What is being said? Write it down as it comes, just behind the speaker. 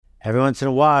every once in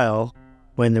a while,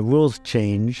 when the rules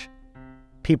change,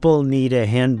 people need a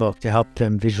handbook to help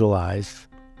them visualize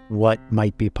what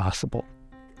might be possible.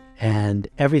 And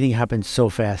everything happens so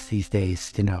fast these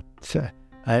days, So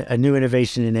a new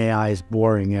innovation in AI is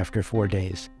boring after 4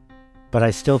 days. But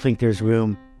I still think there's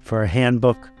room for a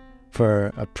handbook,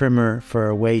 for a primer, for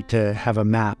a way to have a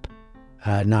map,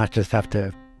 not just have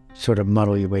to sort of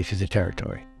muddle your way through the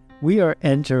territory. We are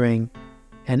entering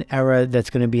an era that's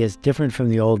going to be as different from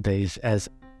the old days as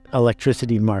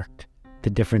electricity marked the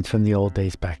difference from the old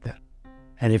days back then.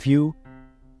 And if you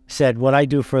said, what I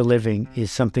do for a living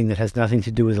is something that has nothing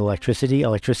to do with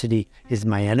electricity is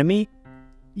my enemy,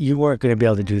 you weren't going to be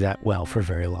able to do that well for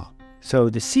very long. So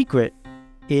the secret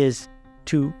is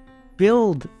to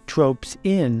build tropes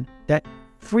in that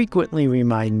frequently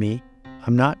remind me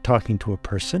I'm not talking to a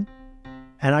person,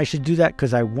 and I should do that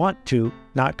because I want to,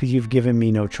 not because you've given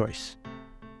me no choice.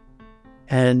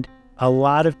 And a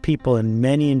lot of people in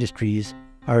many industries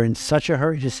are in such a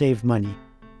hurry to save money,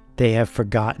 they have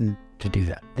forgotten to do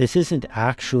that. This isn't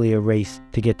actually a race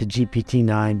to get to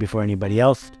GPT-9 before anybody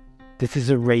else. This is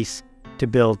a race to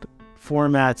build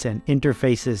formats and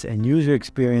interfaces and user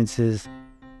experiences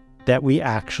that we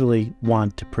actually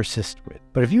want to persist with.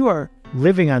 But if you are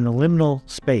living on the liminal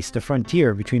space, the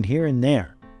frontier between here and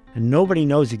there, and nobody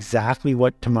knows exactly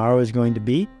what tomorrow is going to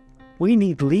be, we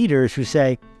need leaders who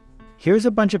say, here's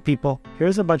a bunch of people,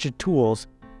 here's a bunch of tools,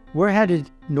 we're headed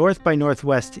north by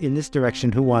northwest in this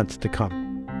direction, who wants to come?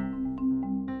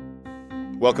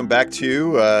 Welcome back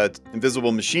to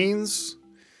Invisible Machines.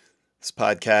 This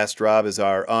podcast, Rob, is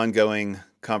our ongoing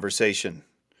conversation.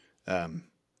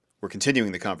 We're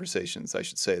continuing the conversations, I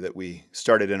should say, that we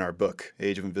started in our book,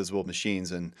 Age of Invisible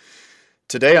Machines. And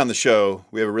today on the show,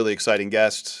 we have a really exciting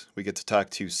guest. We get to talk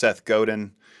to Seth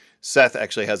Godin. Seth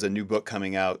actually has a new book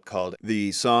coming out called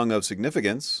The Song of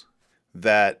Significance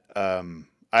that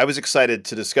I was excited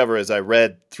to discover as I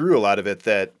read through a lot of it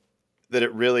that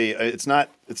it really, it's not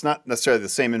necessarily the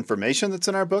same information that's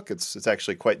in our book. It's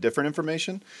actually quite different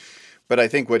information. But I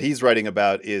think what he's writing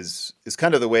about is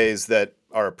kind of the ways that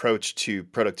our approach to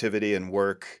productivity and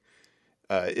work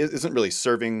isn't really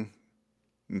serving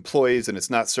employees and it's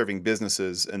not serving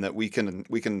businesses, and that we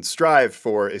can strive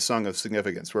for a song of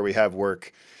significance where we have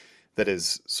work that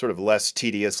is sort of less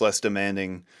tedious, less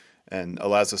demanding, and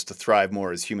allows us to thrive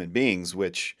more as human beings,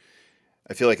 which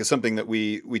I feel like is something that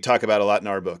we talk about a lot in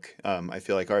our book. I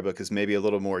feel like our book is maybe a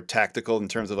little more tactical in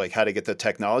terms of like how to get the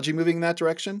technology moving in that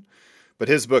direction. But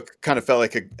his book kind of felt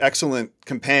like an excellent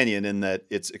companion in that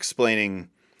it's explaining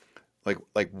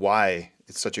like why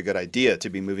it's such a good idea to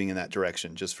be moving in that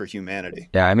direction just for humanity.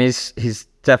 Yeah, I mean, he's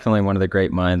definitely one of the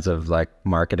great minds of like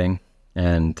marketing,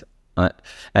 and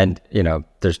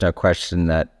there's no question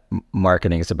that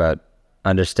marketing is about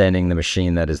understanding the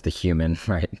machine that is the human,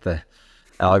 right? The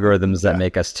algorithms that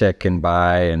make us tick and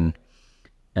buy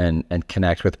and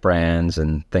connect with brands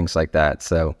and things like that.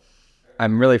 So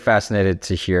I'm really fascinated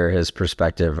to hear his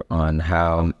perspective on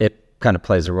how it kind of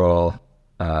plays a role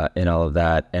in all of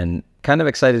that, and kind of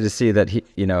excited to see that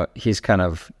he's kind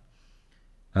of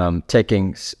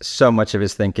taking so much of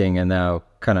his thinking and now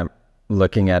kind of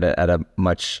looking at it at a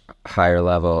much higher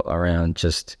level around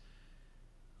just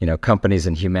companies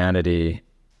and humanity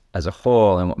as a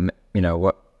whole, and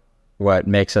what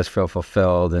makes us feel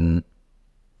fulfilled and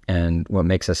what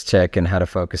makes us tick, and how to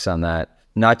focus on that,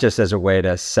 not just as a way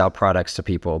to sell products to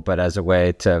people, but as a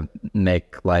way to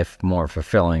make life more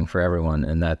fulfilling for everyone.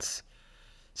 And that's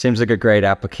seems like a great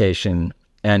application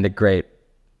and a great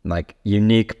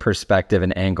unique perspective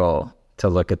and angle to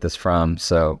look at this from.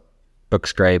 So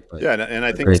book's great. Yeah, and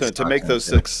I think to make those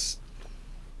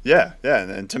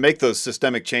and to make those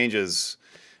systemic changes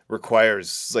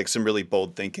requires like some really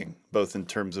bold thinking, both in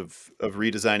terms of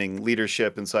redesigning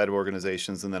leadership inside of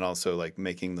organizations, and then also like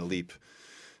making the leap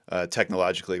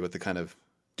technologically with the kind of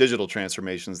digital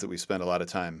transformations that we spend a lot of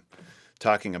time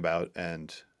talking about.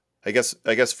 And I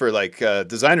guess for like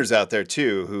designers out there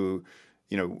too, who,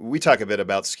 we talk a bit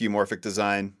about skeuomorphic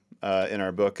design in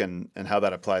our book and how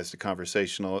that applies to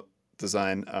conversational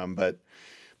design.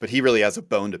 But he really has a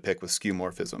bone to pick with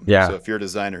skeuomorphism. Yeah. So if you're a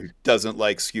designer who doesn't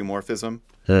like skeuomorphism,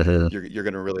 you're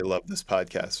going to really love this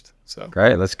podcast. So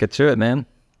great. Let's get to it, man.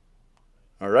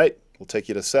 All right. We'll take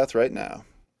you to Seth right now.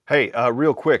 Hey,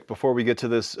 real quick, before we get to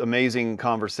this amazing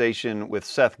conversation with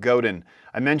Seth Godin,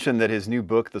 I mentioned that his new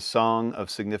book, The Song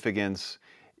of Significance,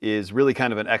 is really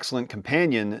kind of an excellent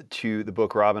companion to the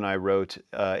book Robb and I wrote,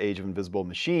 Age of Invisible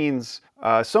Machines,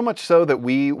 so much so that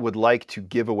we would like to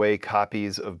give away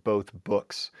copies of both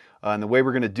books. And the way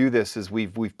we're going to do this is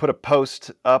we've put a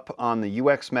post up on the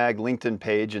UX Mag LinkedIn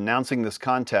page announcing this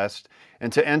contest.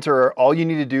 And to enter, all you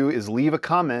need to do is leave a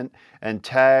comment and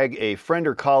tag a friend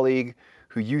or colleague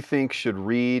who you think should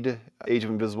read Age of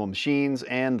Invisible Machines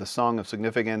and The Song of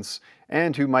Significance,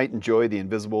 and who might enjoy the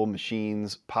Invisible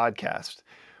Machines podcast.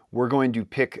 We're going to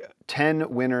pick 10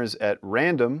 winners at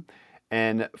random,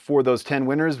 and for those 10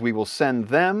 winners, we will send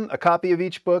them a copy of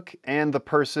each book and the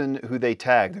person who they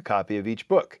tagged a copy of each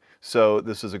book. So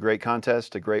this is a great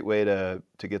contest, a great way to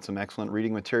get some excellent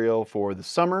reading material for the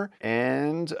summer.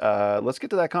 And let's get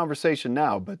to that conversation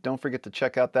now, but don't forget to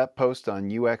check out that post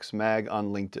on UX Mag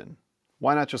on LinkedIn.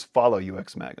 Why not just follow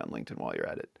UX Mag on LinkedIn while you're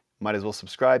at it? Might as well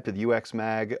subscribe to the UX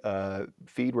Mag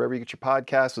feed wherever you get your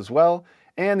podcasts as well,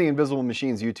 and the Invisible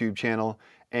Machines YouTube channel.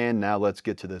 And now let's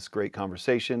get to this great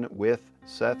conversation with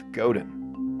Seth Godin.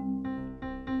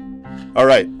 All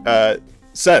right,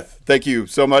 Seth, thank you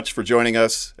so much for joining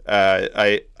us.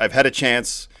 I've had a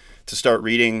chance to start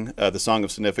reading The Song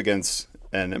of Significance,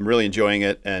 and I'm really enjoying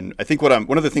it. And I think one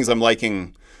of the things I'm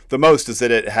liking the most is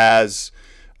that it has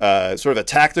sort of a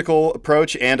tactical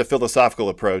approach and a philosophical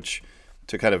approach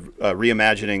to kind of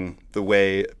reimagining the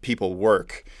way people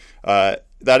work.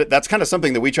 That's kind of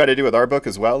something that we try to do with our book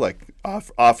as well, like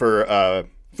offer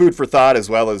food for thought as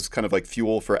well as kind of like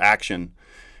fuel for action.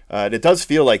 And it does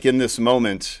feel like in this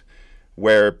moment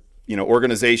where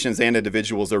organizations and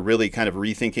individuals are really kind of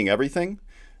rethinking everything,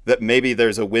 that maybe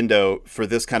there's a window for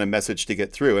this kind of message to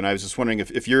get through. And I was just wondering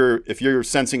if you're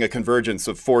sensing a convergence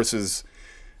of forces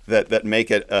that make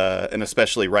it an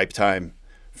especially ripe time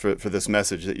for this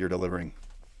message that you're delivering.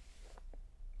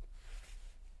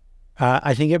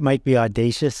 I think it might be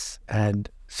audacious and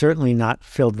certainly not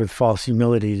filled with false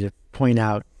humility to point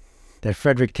out that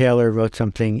Frederick Taylor wrote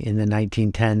something in the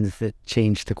 1910s that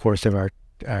changed the course of our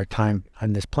time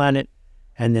on this planet,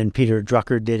 and then Peter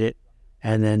Drucker did it,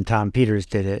 and then Tom Peters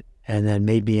did it, and then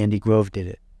maybe Andy Grove did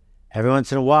it. Every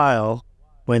once in a while,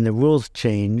 when the rules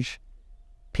change,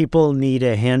 people need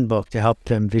a handbook to help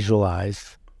them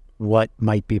visualize what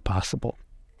might be possible.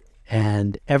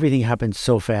 And everything happens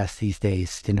so fast these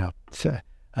days. So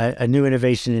a new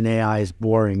innovation in AI is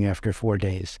boring after 4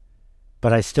 days.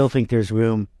 But I still think there's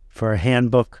room for a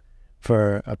handbook,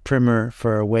 for a primer,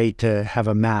 for a way to have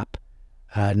a map,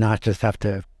 not just have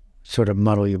to sort of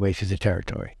muddle your way through the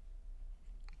territory.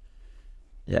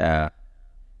 Yeah,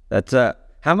 that's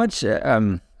how much.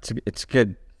 It's a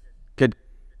good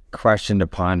question to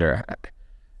ponder.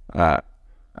 I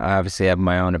obviously have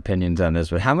my own opinions on this,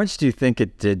 but how much do you think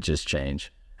it did just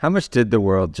change? How much did the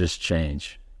world just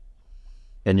change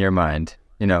in your mind,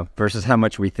 versus how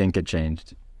much we think it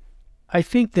changed? I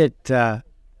think that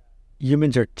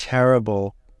humans are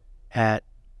terrible at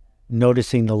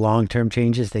noticing the long-term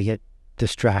changes. They get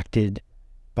distracted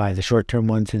by the short-term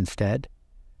ones instead.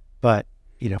 But,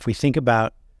 if we think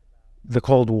about the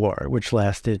Cold War, which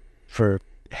lasted for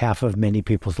half of many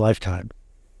people's lifetime,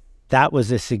 that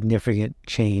was a significant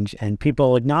change, and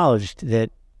people acknowledged that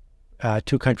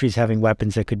two countries having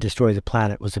weapons that could destroy the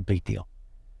planet was a big deal.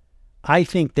 I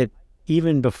think that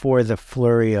even before the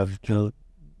flurry of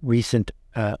recent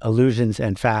illusions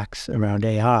and facts around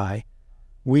AI,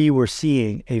 we were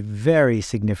seeing a very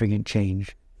significant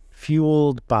change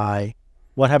fueled by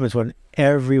what happens when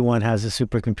everyone has a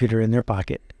supercomputer in their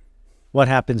pocket. What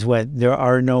happens when there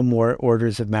are no more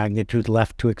orders of magnitude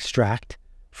left to extract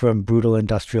from brutal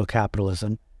industrial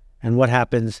capitalism, and what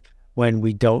happens when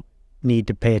we don't need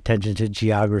to pay attention to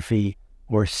geography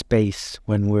or space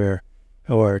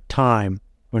or time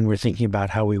when we're thinking about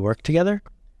how we work together.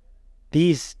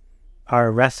 These are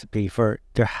a recipe for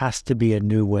there has to be a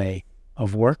new way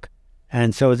of work.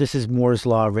 And so this is Moore's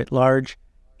law writ large.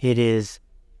 It is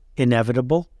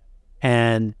inevitable,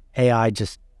 and AI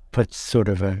just puts sort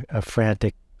of a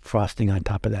frantic frosting on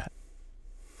top of that.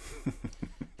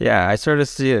 Yeah, I sort of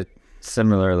see it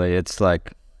similarly. It's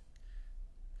like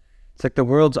the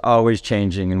world's always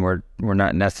changing, and we're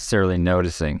not necessarily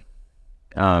noticing.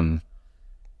 And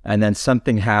then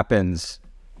something happens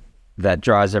that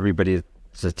draws everybody's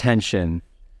attention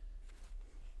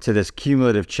to this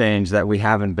cumulative change that we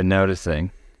haven't been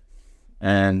noticing,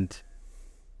 and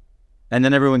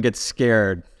then everyone gets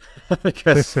scared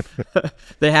because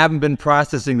they haven't been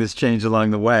processing this change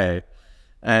along the way,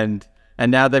 and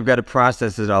now they've got to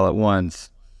process it all at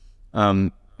once.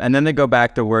 And then they go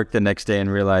back to work the next day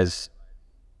and realize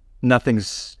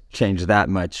nothing's changed that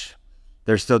much.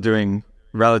 They're still doing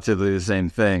relatively the same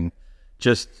thing.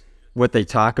 Just what they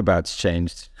talk about's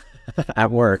changed.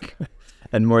 at work,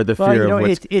 and more the Well, fear you know,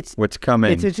 of what's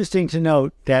coming. It's interesting to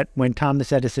note that when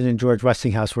Thomas Edison and George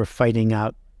Westinghouse were fighting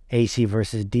out AC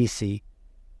versus DC,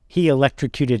 he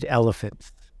electrocuted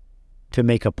elephants to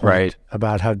make a point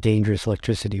about how dangerous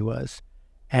electricity was.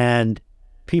 And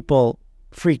people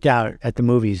freaked out at the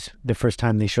movies the first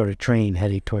time they showed a train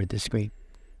heading toward the screen.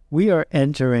 We are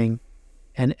entering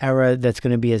an era that's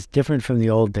going to be as different from the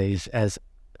old days as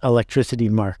electricity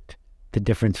marked the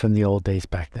difference from the old days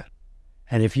back then.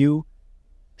 And if you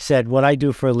said, what I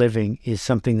do for a living is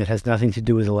something that has nothing to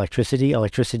do with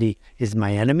electricity is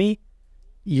my enemy,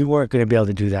 you weren't going to be able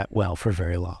to do that well for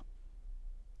very long.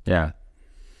 Yeah.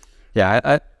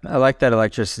 Yeah, I like that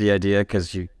electricity idea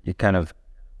because you kind of,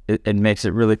 it makes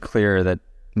it really clear that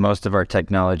most of our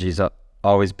technology is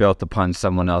always built upon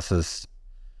someone else's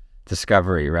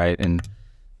discovery, right? And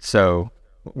so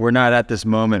we're not at this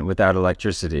moment without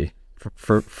electricity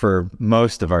for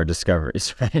most of our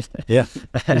discoveries, right? Yeah,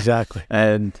 exactly.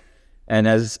 and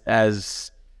as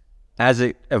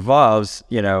it evolves,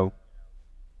 you know,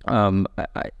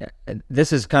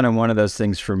 this is kind of one of those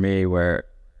things for me where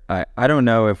I don't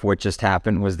know if what just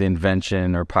happened was the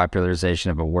invention or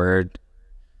popularization of a word,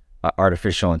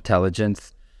 artificial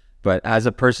intelligence, but as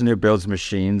a person who builds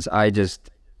machines, I just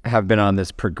have been on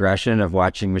this progression of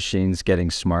watching machines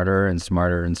getting smarter and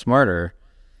smarter and smarter,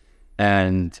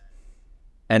 and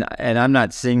I'm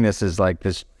not seeing this as like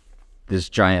this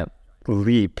giant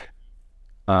leap,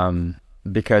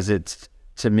 because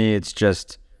to me it's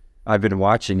just, I've been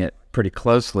watching it pretty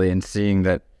closely and seeing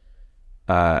that,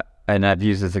 and I've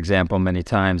used this example many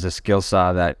times, a skill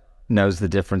saw that knows the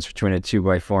difference between a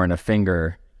 2x4 and a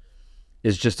finger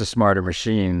is just a smarter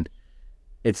machine.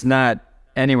 It's not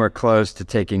anywhere close to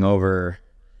taking over,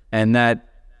 and that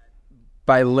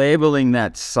by labeling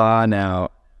that saw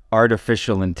now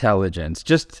artificial intelligence,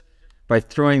 just by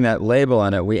throwing that label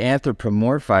on it, we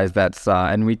anthropomorphize that saw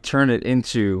and we turn it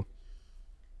into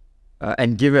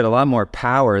and give it a lot more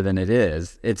power than it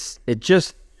is. It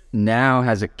just now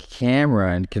has a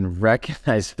camera and can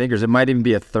recognize fingers. It might even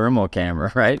be a thermal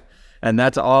camera, right? And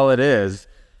that's all it is.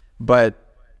 But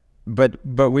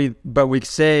we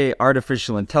say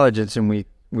artificial intelligence, and we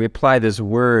apply this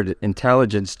word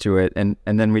intelligence to it, and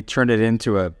then we turn it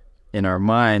into in our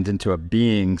mind into a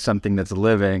being, something that's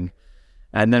living,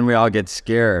 and then we all get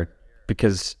scared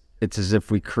because it's as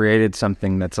if we created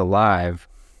something that's alive,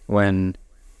 when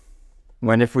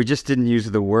if we just didn't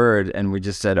use the word and we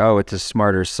just said, oh, it's a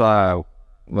smarter saw,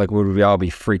 like, would we all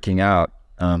be freaking out?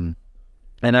 And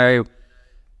I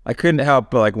couldn't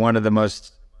help but, like, one of the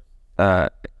most I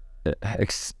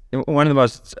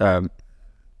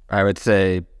would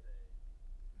say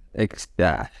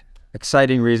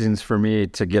exciting reasons for me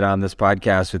to get on this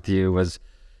podcast with you was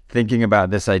thinking about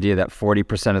this idea that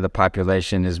 40% of the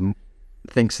population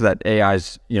thinks that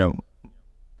AI's, you know,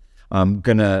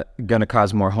 gonna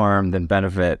cause more harm than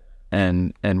benefit,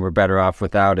 and we're better off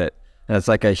without it. And it's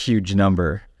like a huge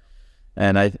number.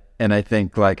 And I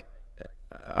think, like,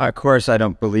 of course I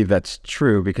don't believe that's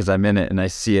true because I'm in it and I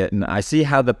see it, and I see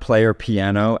how the player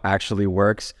piano actually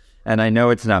works, and I know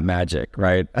it's not magic,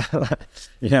 right?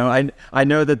 You know, I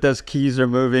know that those keys are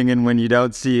moving, and when you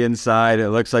don't see inside, it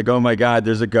looks like, oh my God,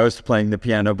 there's a ghost playing the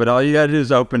piano. But all you gotta do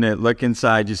is open it, look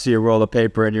inside, you see a roll of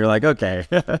paper, and you're like, okay,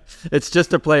 it's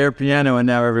just a player piano, and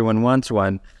now everyone wants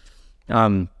one.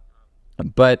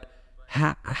 But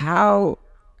how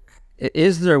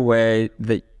is there a way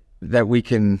that we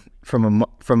can, from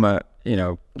a you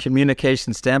know,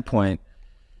 communication standpoint,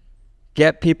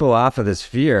 get people off of this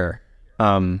fear?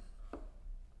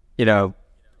 You know,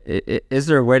 is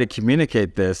there a way to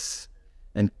communicate this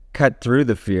and cut through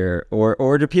the fear,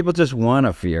 or do people just want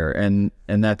a fear and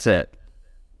that's it?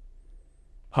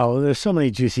 Oh, there's so many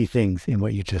juicy things in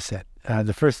what you just said.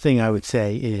 The first thing I would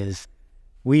say is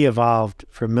we evolved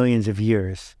for millions of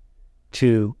years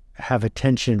to have a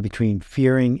tension between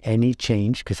fearing any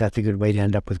change, because that's a good way to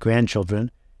end up with grandchildren,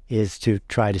 is to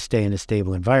try to stay in a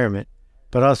stable environment,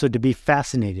 but also to be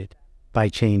fascinated by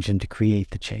change and to create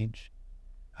the change.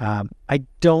 I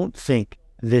don't think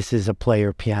this is a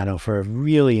player piano for a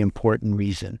really important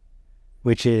reason,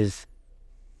 which is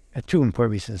two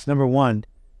important reasons. Number one,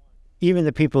 even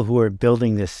the people who are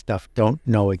building this stuff don't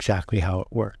know exactly how it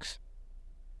works.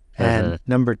 And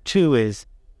number two is,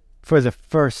 for the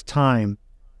first time,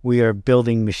 we are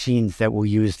building machines that will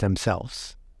use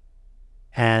themselves.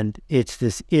 And it's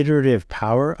this iterative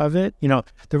power of it. You know,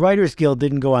 the Writers Guild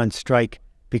didn't go on strike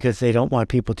because they don't want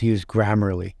people to use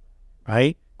Grammarly,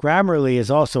 right? Grammarly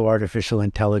is also artificial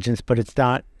intelligence, but it's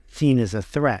not seen as a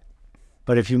threat.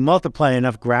 But if you multiply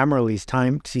enough Grammarlies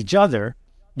times each other,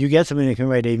 you get something that can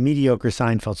write a mediocre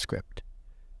Seinfeld script.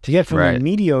 To get from a Right.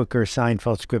 mediocre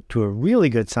Seinfeld script to a really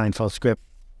good Seinfeld script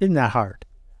isn't that hard.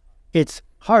 It's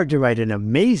hard to write an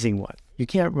amazing one. You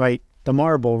can't write the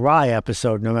Marble Rye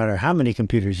episode no matter how many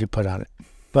computers you put on it.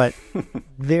 But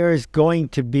there's going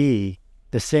to be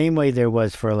the same way there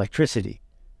was for electricity,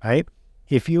 right?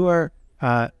 If you are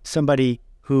somebody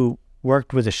who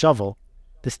worked with a shovel,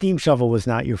 the steam shovel was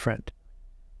not your friend.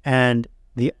 And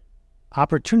the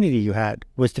opportunity you had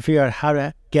was to figure out how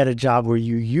to get a job where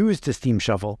you used a steam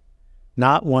shovel,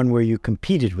 not one where you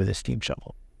competed with a steam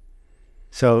shovel.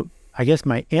 So I guess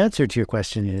my answer to your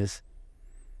question is,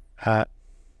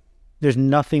 there's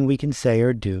nothing we can say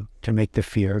or do to make the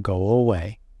fear go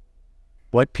away.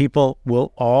 What people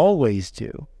will always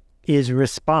do is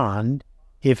respond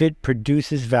if it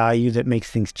produces value that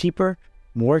makes things cheaper,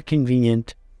 more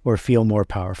convenient, or feel more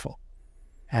powerful.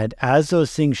 And as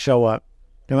those things show up,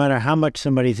 no matter how much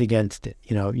somebody's against it,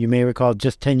 you may recall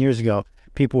just 10 years ago,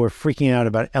 people were freaking out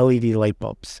about LED light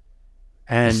bulbs.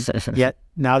 And yet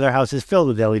now their house is filled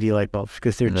with LED light bulbs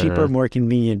because they're cheaper, more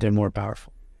convenient, and more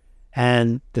powerful.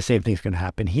 And the same thing's going to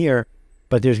happen here,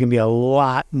 but there's going to be a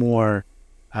lot more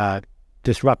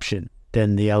disruption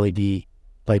than the LED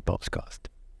light bulbs caused.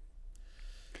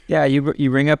 Yeah, you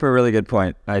bring up a really good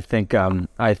point. I think of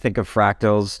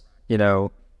fractals.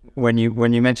 When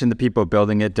you mention the people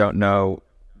building it don't know,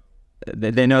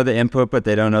 they know the input but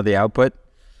they don't know the output.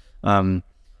 And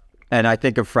I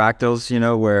think of fractals,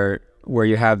 where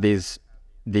you have these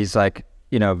like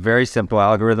very simple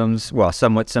algorithms. Well,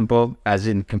 somewhat simple as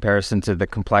in comparison to the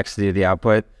complexity of the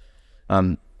output.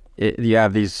 You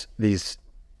have these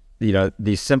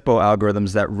simple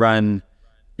algorithms that run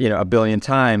a billion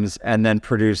times and then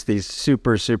produce these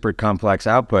super, super complex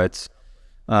outputs.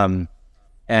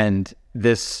 And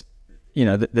this,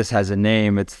 this has a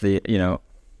name. It's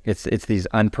it's these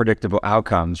unpredictable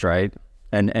outcomes, right?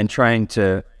 And trying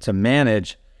to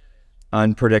manage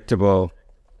unpredictable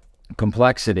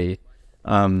complexity.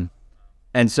 And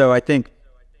so I think,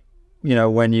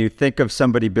 when you think of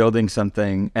somebody building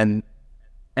something and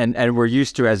we're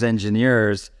used to, as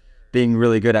engineers, being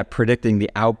really good at predicting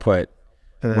the output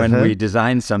when we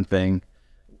design something,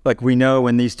 like we know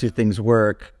when these two things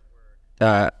work,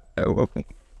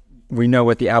 we know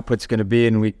what the output's going to be,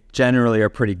 and we generally are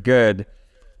pretty good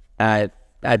at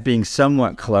being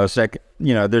somewhat close. Like,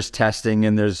 there's testing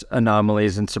and there's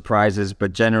anomalies and surprises,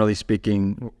 but generally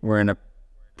speaking, we're in a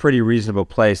pretty reasonable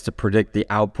place to predict the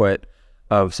output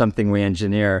of something we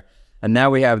engineer. And now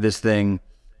we have this thing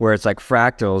where it's like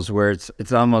fractals, where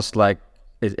it's almost like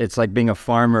it's like being a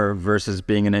farmer versus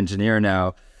being an engineer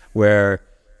now, where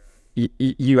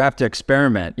you have to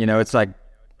experiment. It's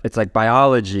like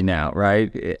biology now,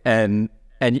 right?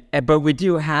 But we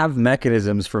do have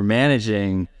mechanisms for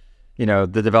managing,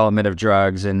 the development of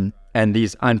drugs and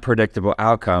these unpredictable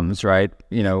outcomes, right?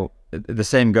 The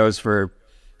same goes for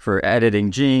editing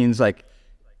genes. Like,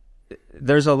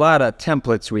 there's a lot of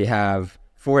templates we have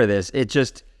for this. It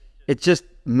just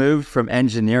moved from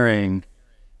engineering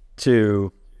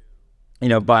to,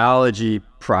 biology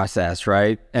process,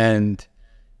 right? And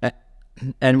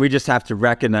we just have to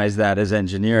recognize that as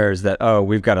engineers, that,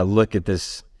 we've got to look at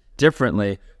this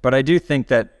differently. But I do think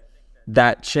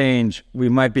that change, we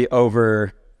might be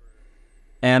over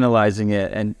analyzing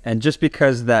it. And just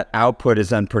because that output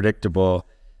is unpredictable,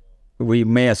 we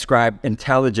may ascribe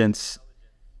intelligence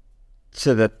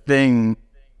to the thing,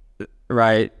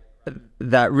 right,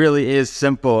 that really is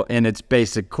simple in its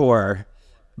basic core,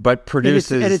 but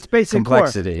produces its basic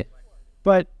complexity. Core.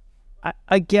 But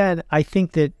again, I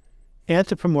think that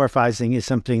anthropomorphizing is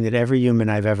something that every human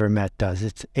I've ever met does.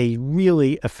 It's a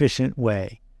really efficient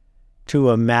way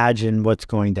to imagine what's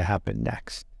going to happen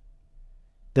next.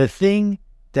 The thing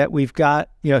that we've got,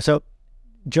 so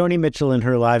Joni Mitchell in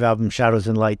her live album Shadows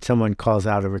and Light, someone calls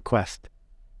out a request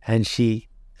and she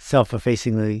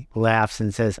self-effacingly laughs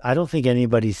and says, "I don't think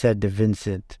anybody said to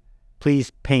Vincent,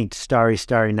 please paint Starry,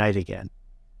 Starry Night again."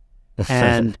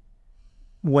 And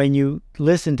when you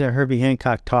listen to Herbie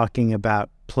Hancock talking about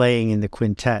playing in the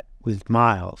quintet with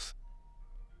Miles,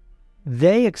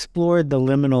 they explored the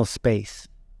liminal space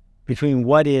between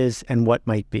what is and what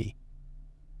might be.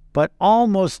 But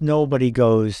almost nobody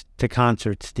goes to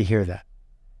concerts to hear that.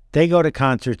 They go to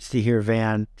concerts to hear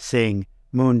Van sing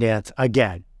Moondance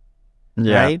again,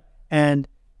 right? And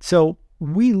so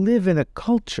we live in a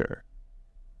culture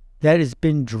that has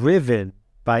been driven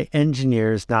by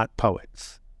engineers, not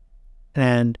poets.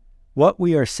 And what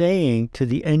we are saying to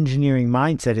the engineering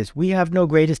mindset is, we have no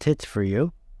greatest hits for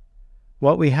you.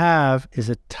 What we have is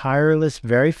a tireless,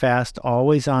 very fast,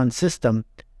 always on system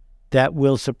that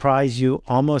will surprise you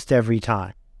almost every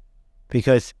time.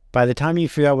 Because by the time you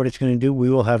figure out what it's going to do, we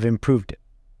will have improved it.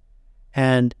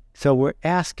 And so we're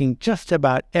asking just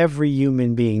about every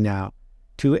human being now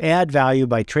to add value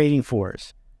by trading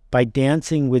fours, by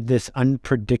dancing with this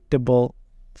unpredictable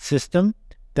system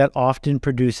that often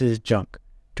produces junk,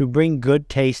 to bring good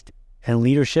taste and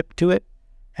leadership to it.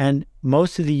 And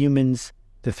most of the humans,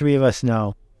 the three of us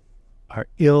know, are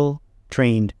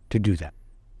ill-trained to do that.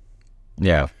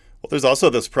 Yeah. Well, there's also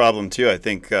this problem, too. I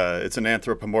think it's an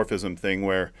anthropomorphism thing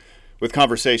where with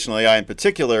conversational AI in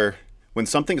particular, when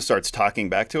something starts talking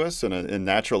back to us in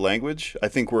natural language, I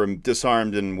think we're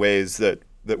disarmed in ways that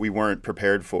we weren't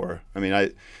prepared for. I mean,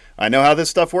 I know how this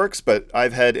stuff works, but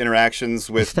I've had interactions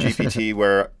with GPT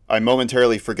where I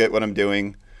momentarily forget what I'm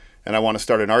doing and I want to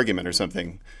start an argument or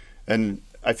something. And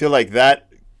I feel like that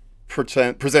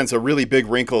presents a really big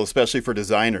wrinkle, especially for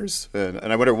designers. And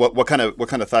I wonder what kind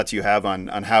of thoughts you have on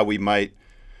how we might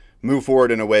move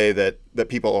forward in a way that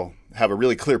people have a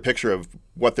really clear picture of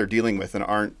what they're dealing with and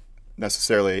aren't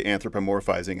necessarily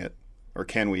anthropomorphizing it. Or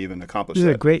can we even accomplish that? This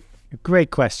is a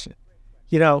great question.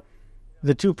 You know,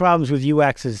 the two problems with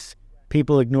UX is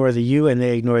people ignore the U and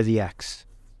they ignore the X.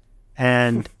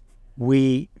 And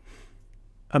we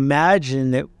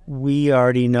imagine that we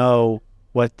already know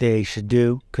what they should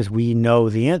do because we know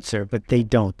the answer, but they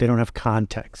don't. They don't have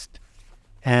context.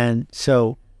 And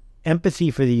so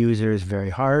empathy for the user is very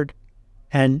hard,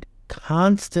 and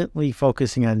constantly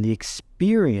focusing on the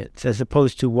experience as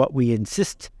opposed to what we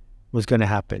insist was going to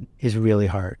happen is really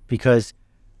hard, because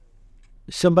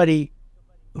somebody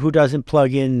who doesn't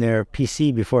plug in their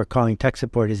PC before calling tech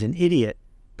support is an idiot,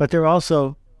 but they're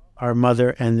also our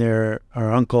mother and they're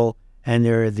our uncle and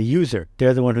they're the user.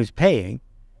 They're the one who's paying.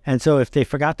 And so if they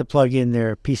forgot to plug in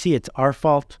their PC, it's our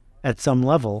fault at some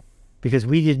level because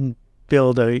we didn't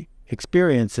build a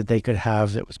experience that they could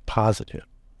have that was positive.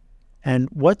 And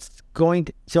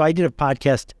so I did a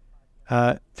podcast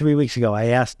 3 weeks ago. I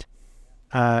asked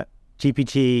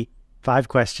GPT 5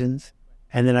 questions,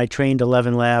 and then I trained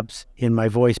 11 labs in my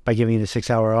voice by giving it a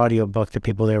 6-hour audio book. The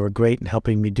people there were great in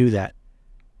helping me do that.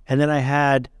 And then I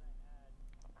had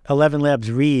 11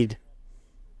 labs read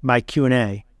my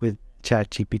Q&A with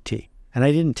ChatGPT. And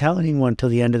I didn't tell anyone till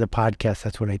the end of the podcast.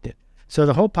 That's what I did. So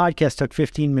the whole podcast took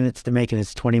 15 minutes to make, and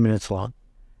it's 20 minutes long,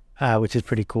 which is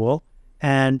pretty cool.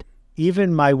 And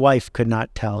even my wife could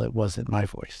not tell it wasn't my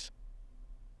voice.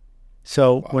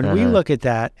 So when we look at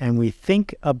that and we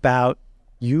think about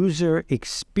user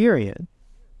experience,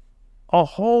 a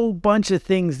whole bunch of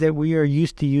things that we are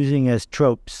used to using as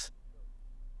tropes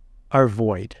are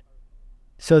void.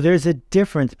 So there's a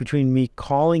difference between me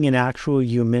calling an actual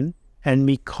human and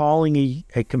me calling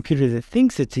a computer that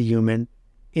thinks it's a human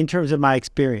in terms of my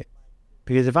experience.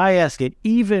 Because if I ask it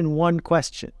even one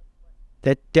question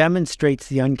that demonstrates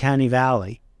the uncanny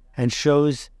valley and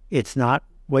shows it's not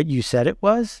what you said it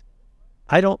was,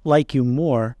 I don't like you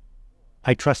more,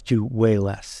 I trust you way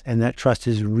less. And that trust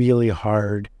is really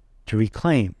hard to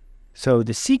reclaim. So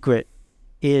the secret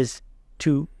is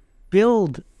to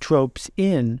build tropes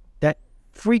in that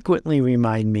frequently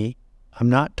remind me I'm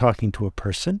not talking to a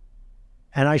person,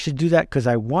 and I should do that because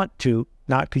I want to,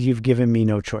 not because you've given me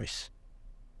no choice.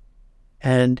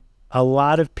 And a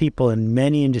lot of people in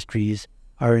many industries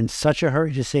are in such a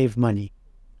hurry to save money,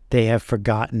 they have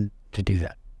forgotten to do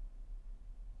that.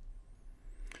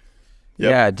 Yep.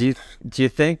 Yeah. Do you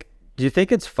think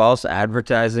it's false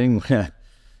advertising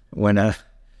when a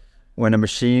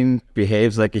machine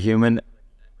behaves like a human,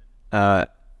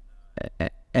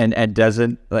 and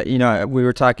doesn't, like, you know, we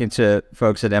were talking to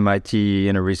folks at MIT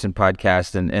in a recent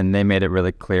podcast, and they made it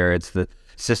really clear it's the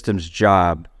system's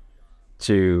job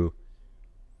to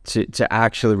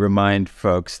actually remind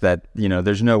folks that, you know,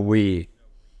 there's no we,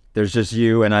 there's just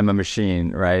you and I'm a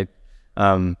machine, right?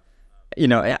 You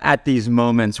know, at these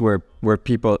moments where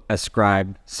people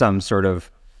ascribe some sort of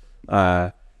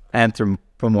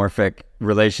anthropomorphic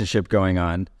relationship going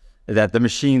on, that the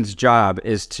machine's job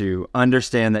is to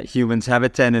understand that humans have a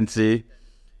tendency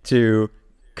to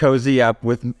cozy up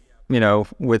with, you know,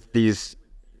 with these,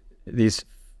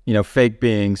 you know, fake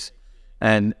beings,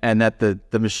 and that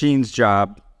the machine's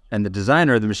job and the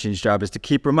designer of the machine's job is to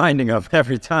keep reminding them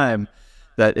every time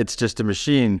that it's just a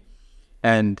machine.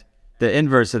 And the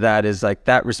inverse of that is like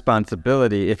that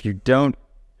responsibility, if you don't,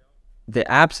 the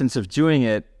absence of doing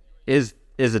it is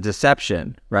a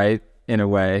deception, right? In a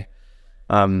way.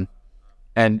 And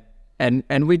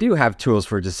we do have tools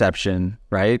for deception,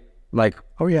 right? Like,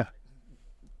 oh yeah,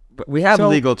 but we have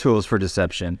legal tools for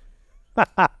deception.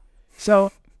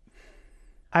 So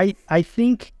I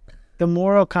think the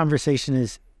moral conversation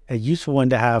is a useful one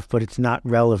to have, but it's not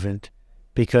relevant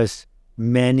because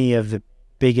many of the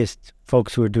biggest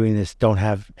folks who are doing this don't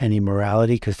have any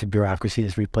morality because the bureaucracy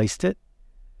has replaced it.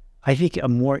 I think a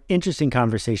more interesting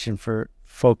conversation for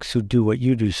folks who do what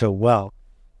you do so well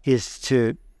is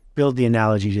to build the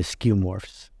analogy to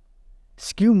skeuomorphs.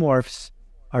 Skeuomorphs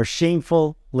are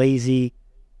shameful, lazy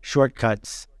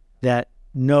shortcuts that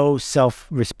no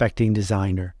self-respecting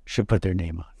designer should put their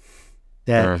name on.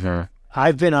 That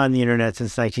I've been on the internet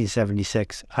since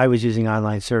 1976. I was using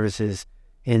online services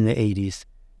in the 80s.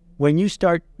 When you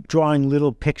start drawing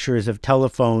little pictures of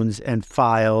telephones and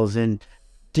files and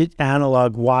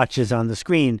analog watches on the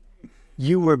screen,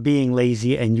 you were being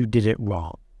lazy and you did it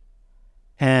wrong.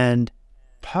 And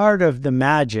part of the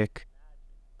magic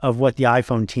of what the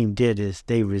iPhone team did is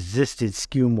they resisted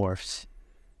skeuomorphs.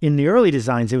 In the early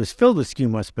designs, it was filled with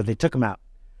skeuomorphs, but they took them out.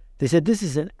 They said, this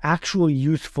is an actual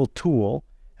useful tool,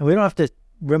 and we don't have to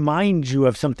remind you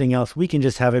of something else. We can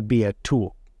just have it be a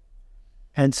tool.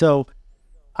 And so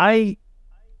I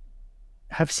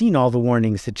have seen all the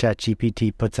warnings that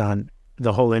ChatGPT puts on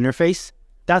the whole interface.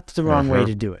 That's the wrong way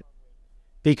to do it,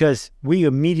 because we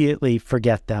immediately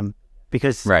forget them,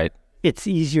 because it's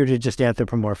easier to just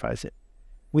anthropomorphize it.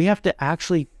 We have to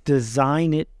actually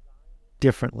design it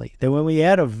differently. Then when we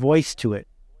add a voice to it,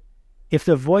 if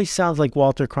the voice sounds like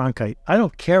Walter Cronkite, I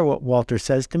don't care what Walter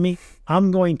says to me.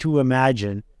 I'm going to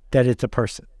imagine that it's a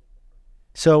person.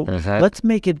 So let's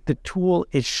make it the tool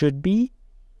it should be,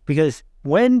 because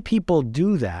when people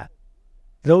do that,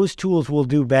 those tools will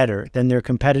do better than their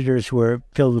competitors who are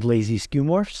filled with lazy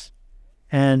skeuomorphs.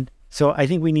 And so I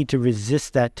think we need to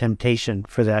resist that temptation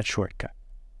for that shortcut.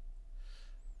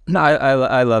 No,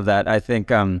 I love that. I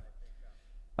think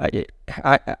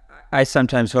I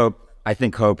sometimes hope, I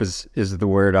think hope is the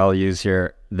word I'll use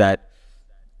here, that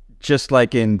just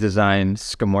like in design,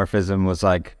 skeuomorphism was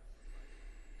like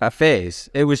a phase.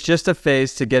 It was just a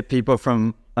phase to get people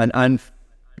from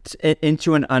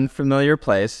into an unfamiliar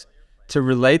place, to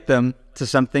relate them to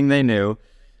something they knew.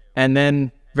 And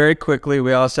then very quickly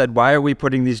we all said, why are we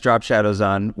putting these drop shadows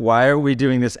on? Why are we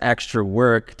doing this extra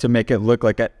work to make it look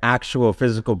like an actual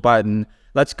physical button?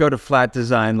 Let's go to flat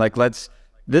design. Like,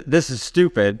 this is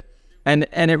stupid. And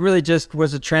it really just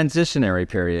was a transitionary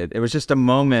period. It was just a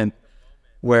moment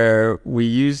where we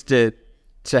used it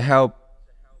to help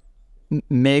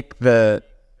make the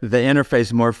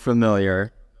interface more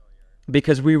familiar,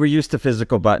 because we were used to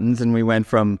physical buttons, and we went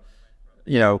from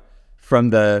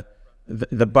the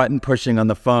button pushing on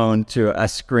the phone to a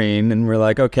screen, and we're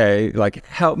like, okay, like,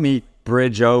 help me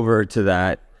bridge over to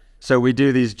that. So we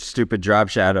do these stupid drop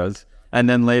shadows, and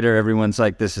then later everyone's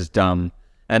like, this is dumb.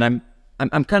 And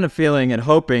I'm kind of feeling and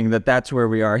hoping that that's where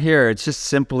we are here. It's just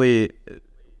simply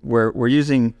we're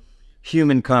using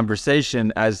human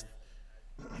conversation as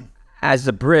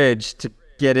a bridge to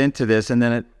get into this, and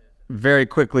then very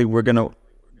quickly we're going to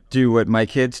do what my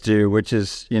kids do, which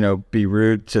is, be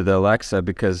rude to the Alexa,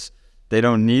 because they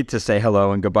don't need to say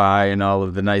hello and goodbye and all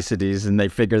of the niceties, and they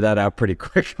figure that out pretty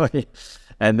quickly,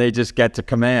 and they just get to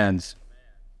commands.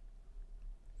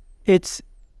 It's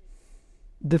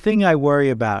the thing I worry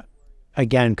about,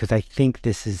 again, because I think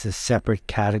this is a separate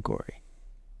category,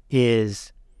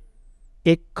 is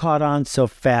it caught on so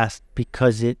fast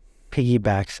because it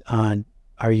piggybacks on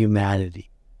our humanity.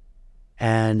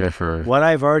 And what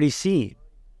I've already seen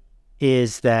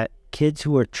is that kids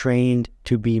who are trained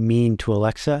to be mean to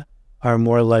Alexa are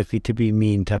more likely to be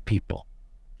mean to people.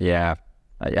 Yeah,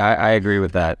 I agree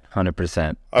with that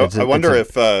 100%. I wonder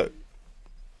if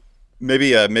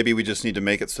maybe we just need to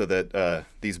make it so that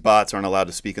these bots aren't allowed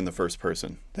to speak in the first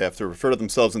person. They have to refer to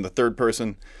themselves in the third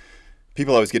person.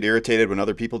 People always get irritated when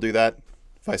other people do that.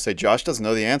 If I say, Josh doesn't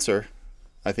know the answer,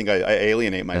 I think I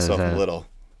alienate myself a little.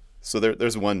 So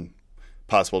there's one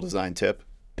possible design tip.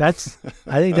 I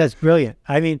think that's brilliant.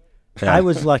 I mean, I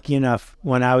was lucky enough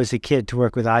when I was a kid to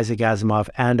work with Isaac Asimov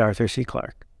and Arthur C.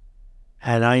 Clarke.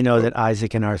 And I know that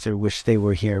Isaac and Arthur wish they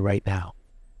were here right now.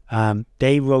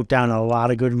 They wrote down a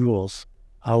lot of good rules,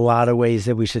 a lot of ways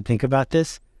that we should think about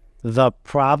this. The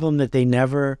problem that they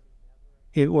never,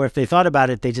 or if they thought about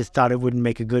it, they just thought it wouldn't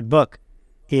make a good book,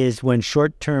 is when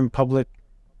short-term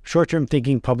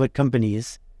thinking public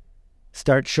companies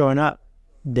start showing up,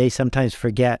 they sometimes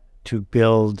forget to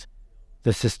build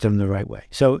the system the right way.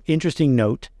 So, interesting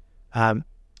note,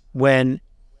 when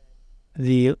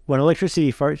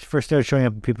electricity first started showing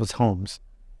up in people's homes,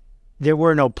 there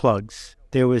were no plugs.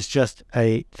 There was just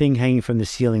a thing hanging from the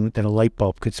ceiling that a light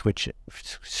bulb could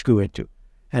screw into.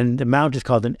 And the mount is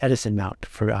called an Edison mount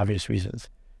for obvious reasons.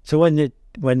 So when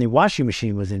the washing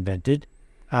machine was invented,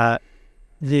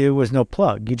 there was no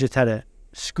plug. You just had to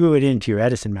screw it into your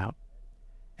Edison mount.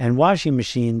 And washing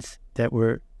machines that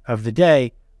were of the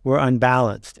day were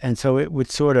unbalanced. And so it would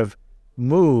sort of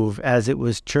move as it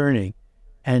was churning.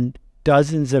 And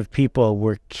dozens of people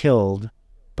were killed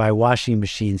by washing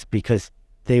machines because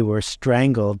they were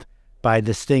strangled by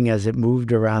this thing as it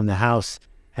moved around the house.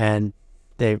 And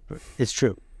it's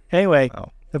true. Anyway,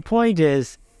 Wow. The point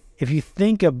is, if you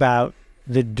think about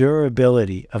the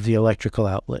durability of the electrical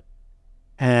outlet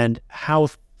and how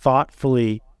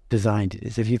thoughtfully designed it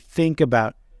is, if you think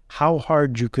about how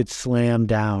hard you could slam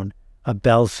down a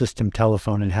Bell system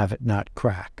telephone and have it not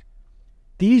crack,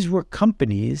 these were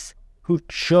companies who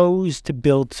chose to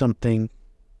build something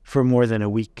for more than a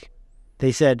week.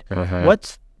 They said,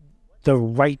 what's the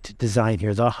right design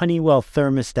here? The Honeywell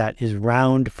thermostat is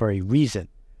round for a reason,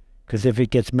 because if it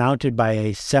gets mounted by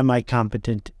a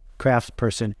semi-competent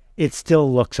craftsperson, it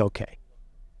still looks okay.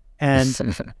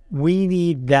 And we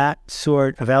need that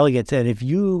sort of elegance. And if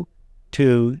you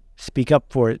to speak up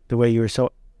for it the way you were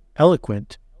so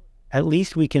eloquent, at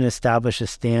least we can establish a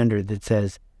standard that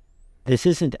says this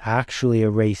isn't actually a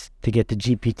race to get to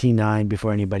GPT-9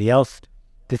 before anybody else.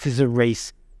 This is a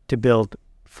race to build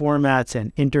formats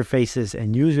and interfaces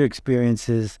and user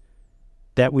experiences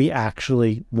that we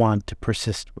actually want to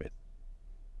persist with.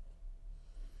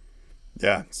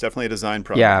 Yeah, it's definitely a design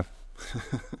problem. Yeah.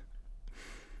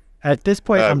 At this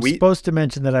point, I'm supposed to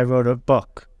mention that I wrote a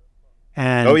book.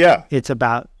 And it's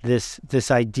about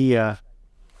this idea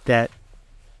that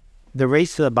the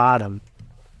race to the bottom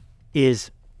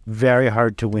is very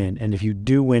hard to win. And if you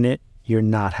do win it, you're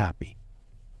not happy.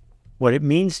 What it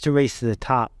means to race to the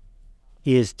top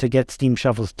is to get steam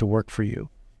shovels to work for you,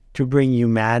 to bring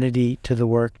humanity to the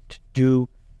work, to do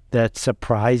that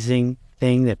surprising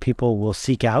thing that people will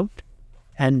seek out.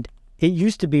 And it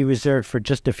used to be reserved for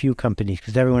just a few companies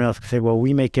because everyone else could say, well,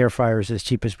 we make air fryers as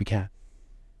cheap as we can.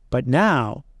 But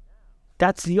now,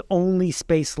 that's the only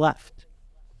space left,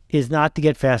 is not to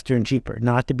get faster and cheaper,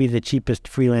 not to be the cheapest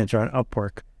freelancer on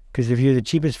Upwork. Because if you're the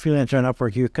cheapest freelancer on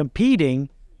Upwork, you're competing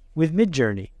with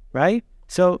Midjourney, right?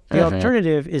 So the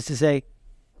alternative is to say,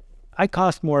 I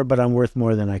cost more, but I'm worth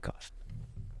more than I cost.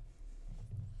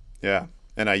 Yeah,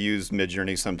 and I use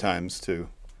Midjourney sometimes to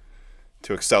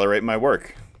accelerate my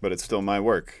work, but it's still my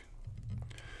work.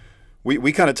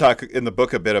 We kind of talk in the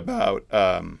book a bit about,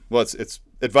 it's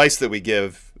advice that we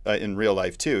give in real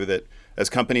life too, that as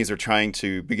companies are trying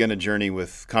to begin a journey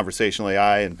with conversational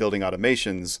AI and building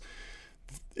automations,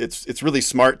 it's really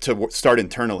smart to start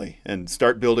internally and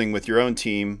start building with your own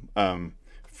team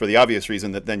for the obvious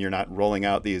reason that then you're not rolling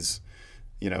out these,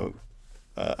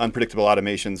 unpredictable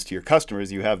automations to your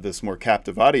customers. You have this more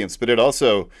captive audience, but it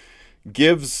also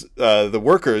gives the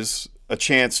workers a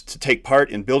chance to take part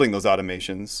in building those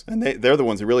automations, and they're the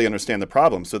ones who really understand the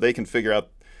problem, so they can figure out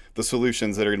the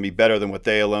solutions that are going to be better than what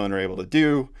they alone are able to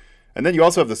do. And then you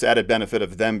also have this added benefit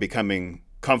of them becoming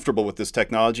comfortable with this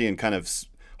technology and kind of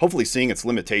hopefully seeing its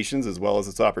limitations as well as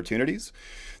its opportunities.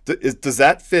 Does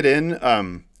that fit in?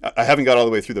 I haven't got all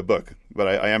the way through the book, but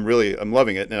I'm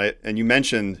loving it. And you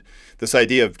mentioned this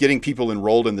idea of getting people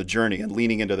enrolled in the journey and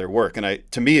leaning into their work. And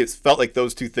to me, it felt like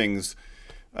those two things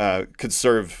could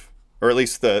serve, or at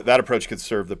least that approach could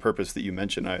serve the purpose that you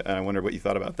mentioned. I wonder what you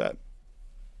thought about that.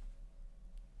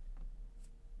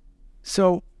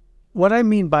 So what I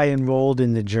mean by enrolled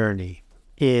in the journey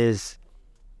is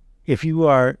if you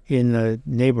are in the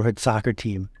neighborhood soccer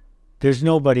team, there's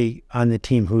nobody on the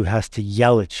team who has to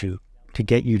yell at you to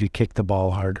get you to kick the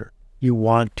ball harder. You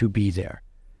want to be there.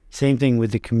 Same thing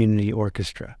with the community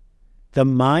orchestra. The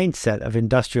mindset of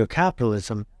industrial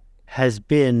capitalism has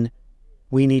been,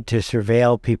 we need to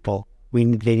surveil people. They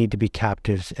need to be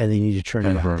captives and they need to turn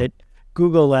around.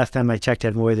 Google, last time I checked,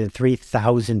 had more than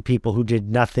 3,000 people who did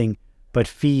nothing but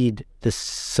feed the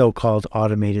so-called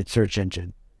automated search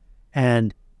engine.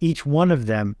 And each one of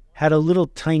them had a little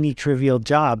tiny trivial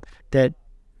job that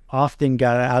often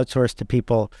got outsourced to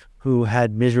people who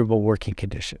had miserable working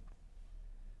conditions.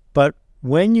 But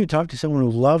when you talk to someone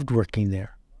who loved working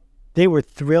there, they were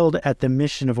thrilled at the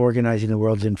mission of organizing the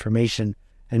world's information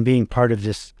and being part of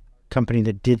this company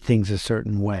that did things a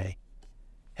certain way.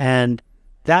 And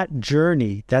that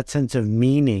journey, that sense of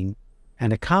meaning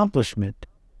and accomplishment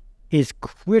is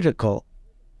critical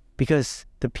because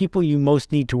the people you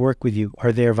most need to work with you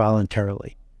are there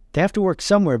voluntarily. They have to work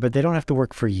somewhere, but they don't have to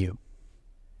work for you.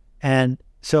 And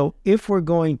so if we're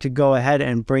going to go ahead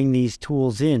and bring these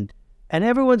tools in, and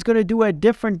everyone's going to do a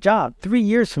different job 3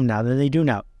 years from now than they do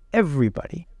now,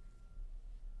 everybody,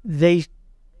 they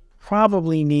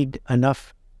probably need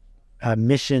enough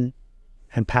mission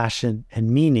and passion and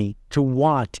meaning to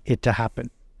want it to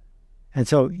happen. And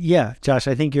so, yeah, Josh,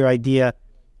 I think your idea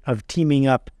of teaming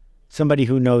up somebody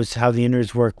who knows how the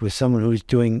innards work with someone who's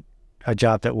doing a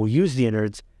job that will use the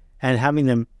innards and having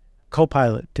them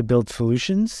co-pilot to build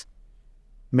solutions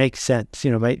makes sense.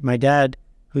 My dad,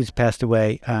 who's passed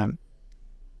away,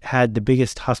 had the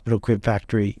biggest hospital crib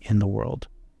factory in the world,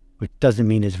 which doesn't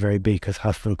mean it's very big because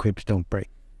hospital cribs don't break.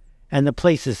 And the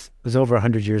place was over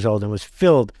 100 years old and was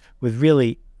filled with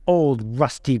really old,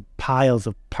 rusty piles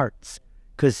of parts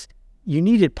because you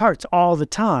needed parts all the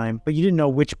time, but you didn't know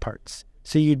which parts.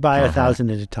 So you'd buy 1,000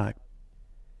 at a time.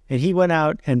 And he went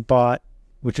out and bought,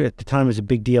 which at the time was a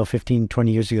big deal 15,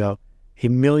 20 years ago, $1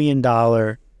 million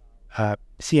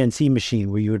CNC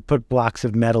machine where you would put blocks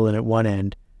of metal in at one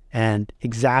end and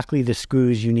exactly the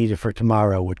screws you needed for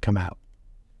tomorrow would come out.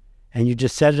 And you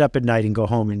just set it up at night and go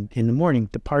home. And in the morning,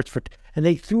 the parts and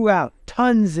they threw out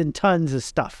tons and tons of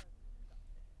stuff.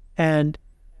 And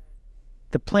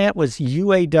the plant was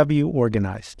UAW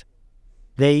organized.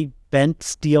 They bent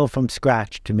steel from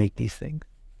scratch to make these things.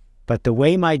 But the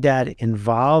way my dad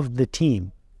involved the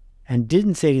team and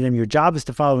didn't say to them, your job is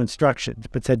to follow instructions,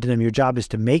 but said to them, your job is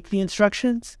to make the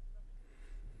instructions,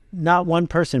 not one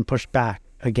person pushed back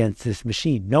against this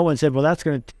machine. No one said, well, that's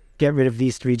going to get rid of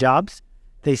these 3 jobs.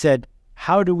 They said,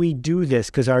 how do we do this?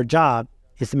 Because our job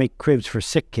is to make cribs for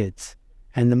sick kids.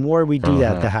 And the more we do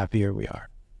that, the happier we are.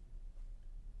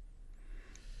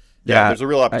 Yeah, there's a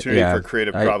real opportunity for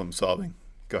creative problem solving.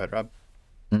 Go ahead, Rob.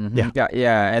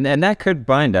 Yeah. And that could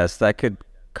bind us. That could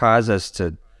cause us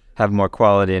to have more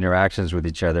quality interactions with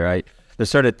each other. There's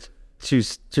sort of two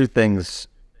things.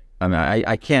 I mean,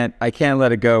 I can't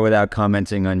let it go without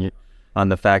commenting on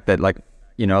the fact that, like,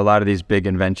 a lot of these big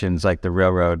inventions like the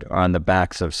railroad are on the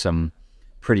backs of some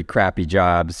pretty crappy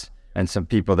jobs and some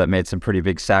people that made some pretty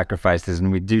big sacrifices,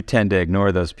 and we do tend to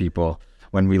ignore those people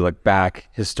when we look back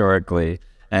historically.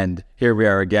 And here we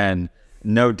are again,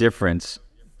 no difference.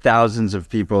 Thousands of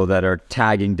people that are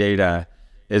tagging data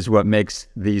is what makes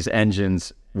these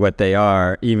engines what they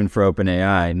are, even for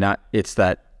OpenAI. It's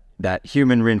that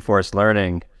human reinforced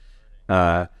learning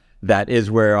that is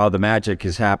where all the magic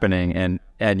is happening.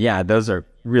 And yeah, those are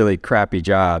really crappy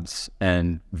jobs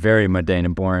and very mundane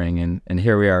and boring. And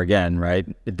here we are again, right?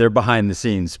 They're behind the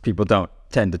scenes. People don't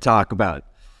tend to talk about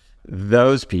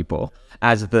those people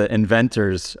as the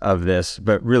inventors of this,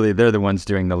 but really they're the ones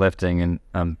doing the lifting. And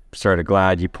I'm sort of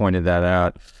glad you pointed that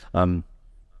out.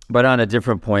 But on a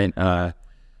different point, I've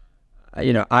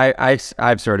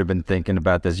sort of been thinking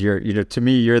about this. To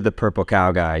me, you're the purple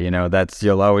cow guy.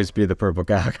 You'll always be the purple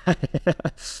cow guy.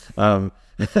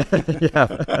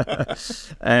 Yeah,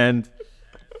 and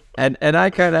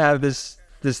I kind of have this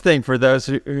thing for those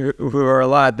who are a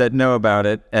lot that know about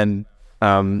it, and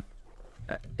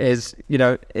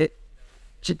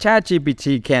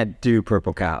ChatGPT can't do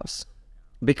purple cows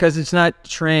because it's not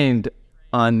trained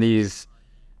on these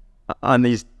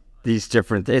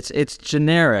different. It's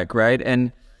generic, right?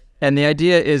 And the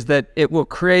idea is that it will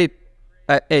create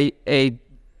a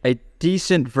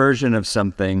decent version of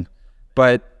something,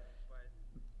 but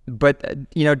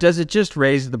does it just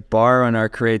raise the bar on our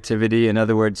creativity? In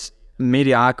other words,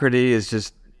 mediocrity is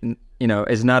just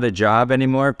is not a job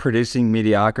anymore. Producing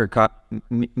mediocre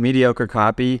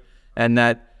copy, and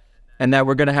that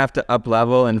we're going to have to up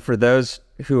level. And for those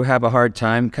who have a hard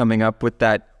time coming up with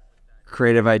that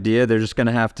creative idea, they're just going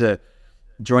to have to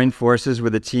join forces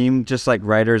with a team, just like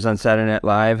writers on Saturday Night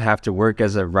Live have to work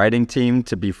as a writing team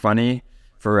to be funny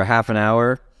for a half an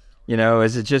hour. Is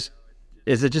it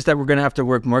just that we're going to have to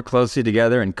work more closely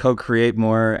together and co-create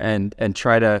more and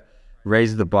try to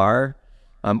raise the bar?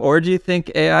 Or do you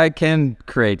think AI can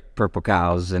create purple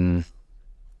cows and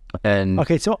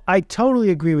Okay, so I totally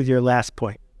agree with your last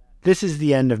point. This is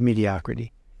the end of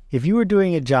mediocrity. If you were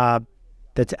doing a job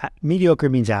that's mediocre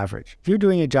means average. If you're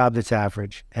doing a job that's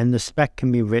average and the spec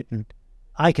can be written,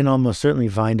 I can almost certainly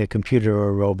find a computer or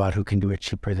a robot who can do it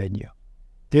cheaper than you.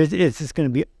 It's just going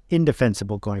to be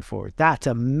indefensible going forward. That's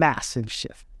a massive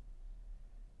shift.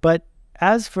 But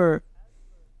as for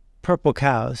purple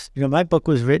cows, my book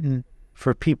was written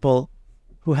for people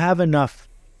who have enough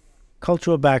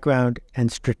cultural background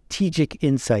and strategic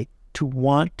insight to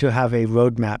want to have a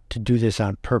roadmap to do this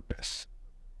on purpose.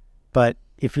 But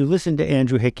if you listen to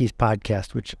Andrew Hickey's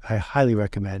podcast, which I highly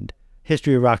recommend,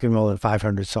 History of Rock and Roll in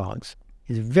 500 Songs,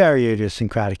 is very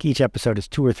idiosyncratic. Each episode is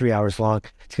 2 or 3 hours long.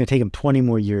 It's going to take him 20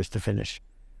 more years to finish.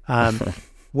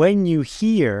 When you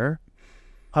hear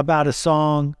about a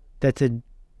song that's a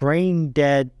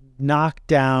brain-dead,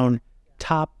 knockdown,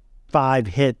 top 5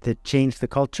 hit that changed the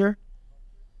culture,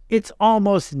 it's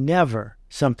almost never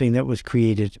something that was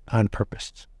created on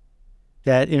purpose.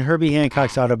 That in Herbie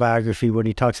Hancock's autobiography, when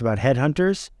he talks about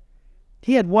headhunters,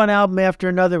 he had one album after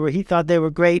another where he thought they were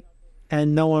great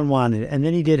and no one wanted it. And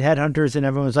then he did Headhunters and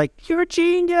everyone was like, you're a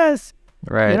genius.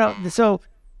 Right. So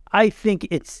I think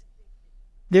it's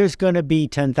there's going to be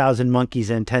 10,000 monkeys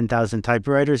and 10,000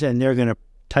 typewriters, and they're going to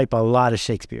type a lot of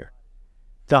Shakespeare.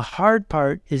 The hard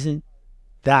part isn't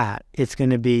that. It's going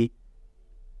to be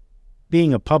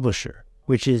being a publisher,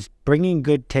 which is bringing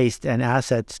good taste and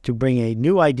assets to bring a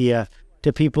new idea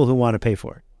to people who want to pay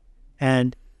for it.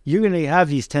 And you're going to have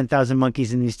these 10,000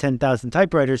 monkeys and these 10,000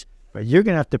 typewriters, but you're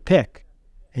going to have to pick.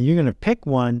 And you're going to pick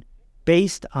one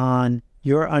based on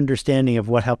your understanding of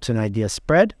what helps an idea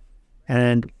spread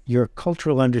and your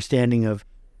cultural understanding of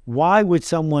why would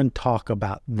someone talk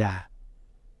about that.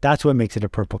 That's what makes it a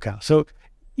purple cow. So,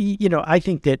 I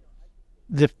think that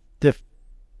the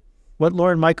what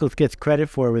Lorne Michaels gets credit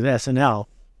for with SNL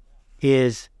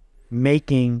is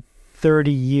making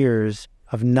 30 years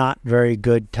of not very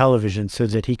good television so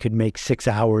that he could make 6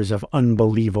 hours of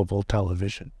unbelievable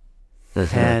television.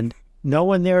 Mm-hmm. And no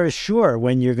one there is sure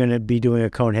when you're going to be doing a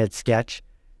Conehead sketch.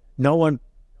 No one,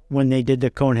 when they did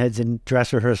the Coneheads in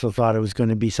dress rehearsal, thought it was going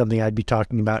to be something I'd be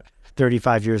talking about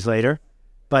 35 years later.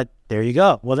 But there you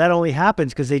go. Well, that only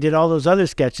happens because they did all those other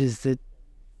sketches that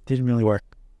didn't really work.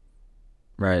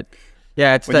 Right.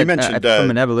 Yeah, it's when you mentioned, from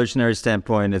an evolutionary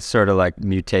standpoint, it's sort of like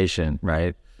mutation,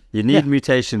 right? You need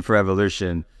mutation for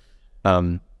evolution.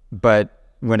 But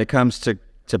when it comes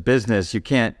to business, you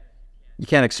can't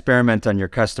experiment on your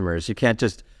customers. You can't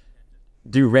just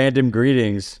do random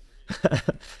greetings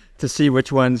to see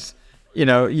which ones,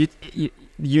 you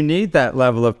need that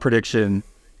level of prediction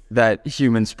that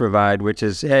humans provide, which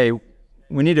is, hey,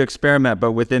 we need to experiment,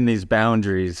 but within these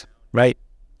boundaries. Right.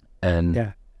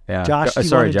 And Josh,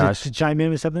 sorry, Josh. To chime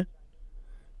in with something?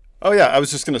 Oh yeah, I was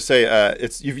just going to say,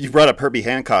 you've brought up Herbie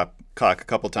Hancock a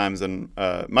couple times, and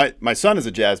my son is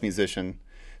a jazz musician,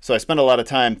 so I spend a lot of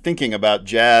time thinking about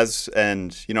jazz.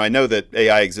 And I know that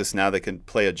AI exists now that can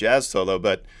play a jazz solo,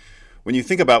 but when you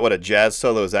think about what a jazz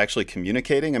solo is actually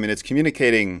communicating, I mean, it's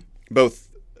communicating both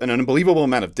an unbelievable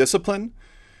amount of discipline,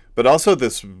 but also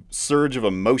this surge of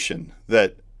emotion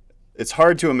that it's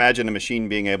hard to imagine a machine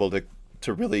being able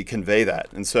to really convey that.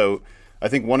 And so I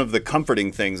think one of the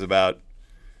comforting things about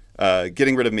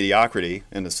getting rid of mediocrity,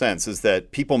 in a sense, is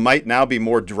that people might now be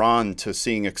more drawn to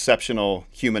seeing exceptional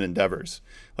human endeavors.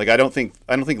 Like I don't think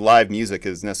live music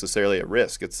is necessarily at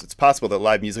risk. It's possible that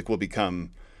live music will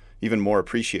become even more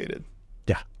appreciated.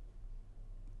 Yeah.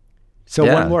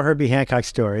 So one more Herbie Hancock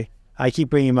story. I keep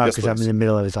bringing him up because I'm in the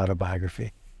middle of his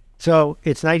autobiography. So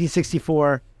it's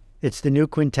 1964. It's the new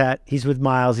quintet. He's with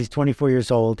Miles. He's 24 years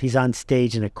old. He's on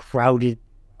stage in a crowded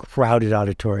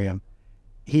auditorium.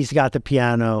 He's got the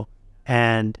piano,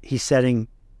 and he's setting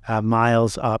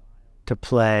Miles up to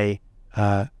play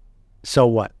So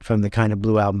What from the Kind of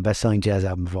Blue album, best-selling jazz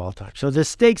album of all time. So the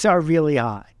stakes are really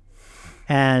high.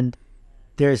 And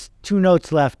there's 2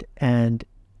 notes left, and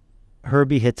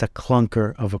Herbie hits a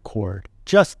clunker of a chord.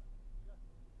 Just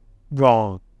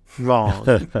wrong.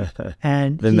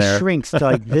 And he shrinks to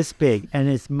like this big. And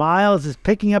as Miles is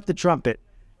picking up the trumpet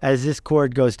as this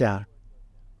chord goes down.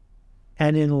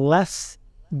 And in less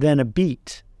than a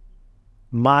beat,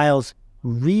 Miles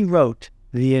rewrote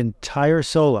the entire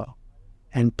solo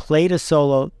and played a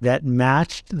solo that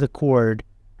matched the chord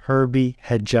Herbie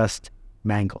had just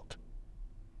mangled.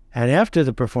 And after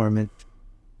the performance,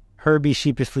 Herbie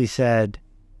sheepishly said,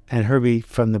 and Herbie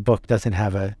from the book doesn't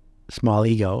have a small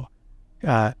ego,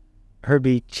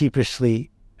 Herbie sheepishly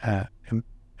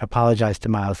apologized to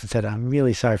Miles and said, "I'm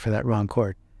really sorry for that wrong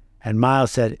chord." And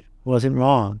Miles said, "It wasn't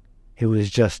wrong. It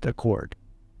was just a chord.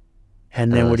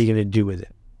 And then what are you going to do with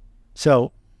it?"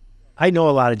 So I know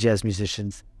a lot of jazz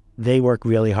musicians. They work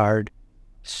really hard.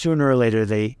 Sooner or later,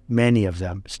 many of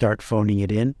them start phoning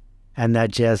it in, and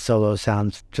that jazz solo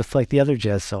sounds just like the other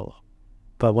jazz solo.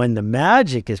 But when the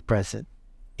magic is present,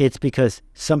 it's because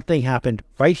something happened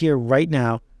right here, right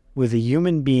now, with a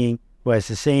human being who has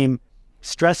the same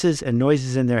stresses and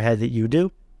noises in their head that you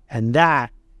do. And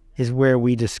that is where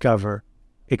we discover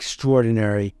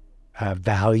extraordinary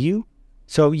value.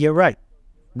 So you're right.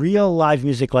 Real live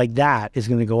music like that is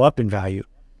going to go up in value.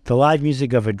 The live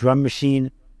music of a drum machine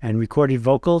and recorded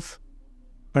vocals,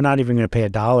 we're not even going to pay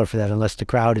 $1 for that unless the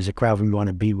crowd is a crowd we want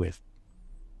to be with.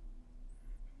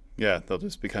 Yeah, they'll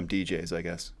just become DJs, I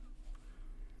guess.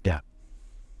 Yeah.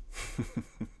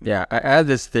 Yeah, I have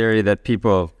this theory that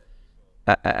people,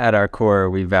 at our core,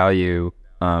 we value,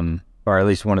 or at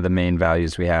least one of the main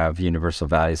values we have, universal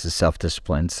values, is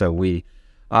self-discipline. So we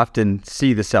often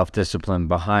see the self-discipline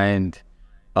behind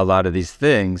a lot of these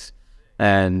things,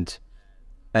 and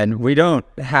we don't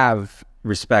have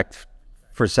respect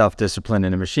for self-discipline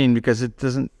in a machine because it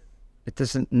doesn't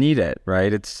need it,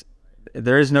 right?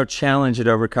 There is no challenge it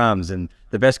overcomes, and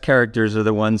the best characters are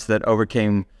the ones that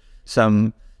overcame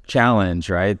some challenge,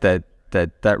 right? That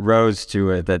that rose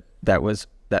to it,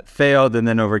 that failed and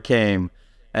then overcame.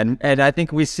 And I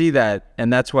think we see that,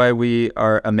 and that's why we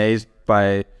are amazed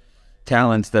by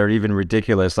talents that are even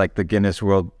ridiculous, like the Guinness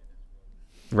World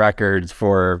Records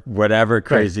for whatever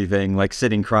crazy thing, like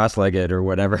sitting cross-legged or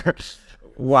whatever.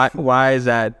 Why is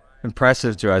that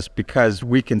impressive to us? Because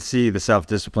we can see the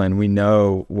self-discipline. We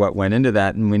know what went into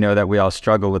that, and we know that we all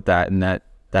struggle with that, and that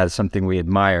is something we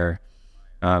admire.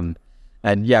 And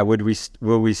yeah, will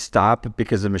we stop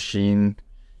because a machine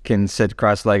can sit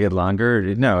cross-legged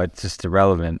longer? No, it's just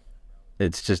irrelevant.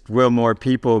 It's just, will more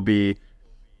people be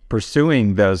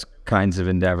pursuing those kinds of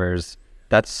endeavors?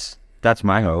 That's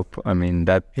my hope. I mean,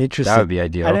 that would be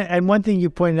ideal. And one thing you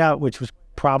pointed out, which was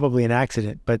probably an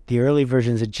accident, but the early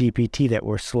versions of GPT that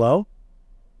were slow,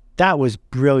 that was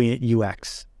brilliant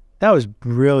UX. That was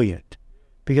brilliant.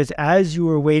 Because as you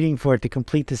were waiting for it to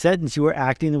complete the sentence, you were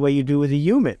acting the way you do with a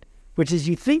human, which is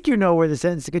you think you know where the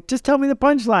sentence is. Just tell me the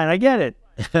punchline. I get it.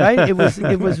 Right? It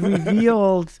was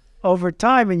revealed over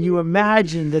time, and you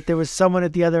imagined that there was someone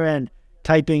at the other end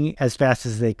typing as fast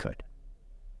as they could.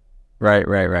 Right.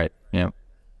 Yeah.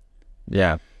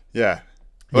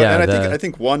 Well, and I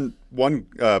think one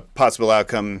possible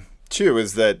outcome too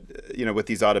is that, with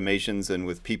these automations and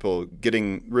with people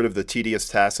getting rid of the tedious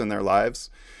tasks in their lives,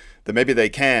 that maybe we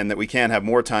can have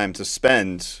more time to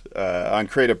spend on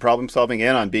creative problem solving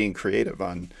and on being creative,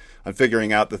 on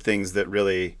figuring out the things that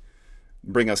really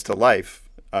bring us to life.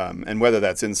 And whether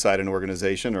that's inside an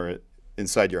organization or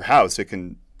inside your house, it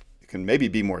can maybe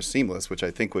be more seamless, which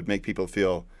I think would make people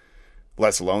feel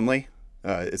less lonely.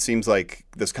 It seems like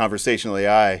this conversational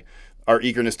AI, our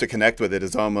eagerness to connect with it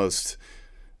is almost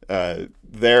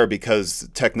there because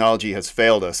technology has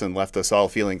failed us and left us all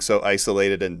feeling so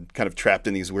isolated and kind of trapped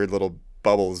in these weird little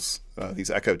bubbles,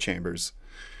 these echo chambers.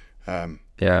 So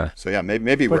yeah,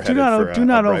 maybe we're headed for a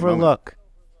bright moment.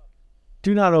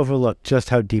 Do not overlook just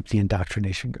how deep the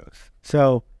indoctrination goes.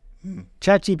 So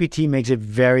ChatGPT makes it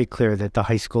very clear that the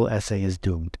high school essay is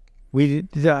doomed.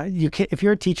 If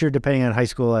you're a teacher depending on high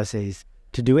school essays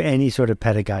to do any sort of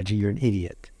pedagogy, you're an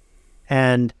idiot.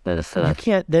 And you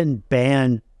can't then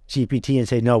ban GPT and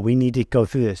say, no, we need to go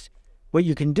through this. What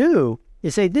you can do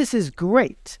is say, this is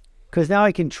great, because now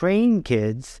I can train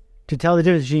kids to tell the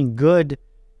difference between good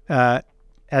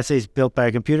essays built by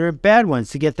a computer and bad ones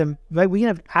to get them, right? We can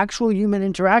have actual human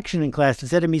interaction in class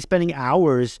instead of me spending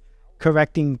hours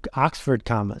correcting Oxford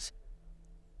commas.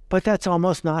 But that's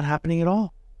almost not happening at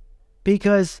all,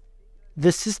 because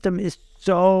the system is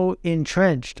so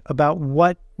entrenched about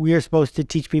what we are supposed to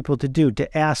teach people to do,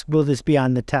 to ask, will this be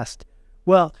on the test?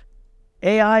 Well,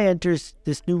 AI enters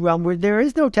this new realm where there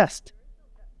is no test.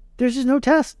 There's just no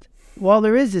test. All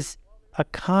there is a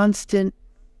constant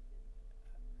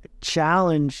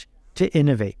challenge to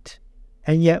innovate.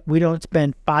 And yet we don't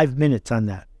spend 5 minutes on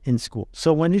that in school.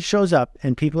 So when it shows up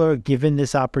and people are given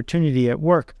this opportunity at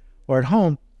work or at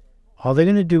home, all they're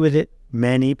going to do with it,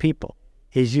 many people,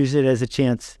 is use it as a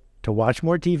chance to watch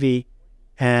more TV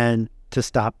and to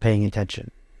stop paying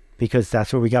attention, because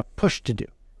that's what we got pushed to do,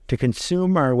 to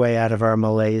consume our way out of our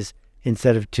malaise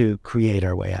instead of to create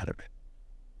our way out of it.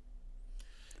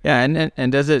 Yeah,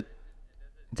 and does it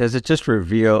just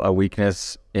reveal a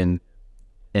weakness in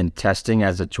testing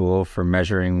as a tool for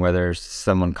measuring whether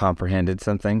someone comprehended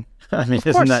something? I mean,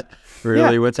 isn't that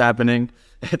really what's happening?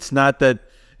 It's not that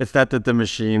the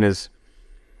machine is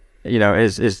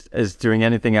doing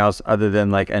anything else other than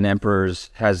like an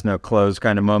emperor's has no clothes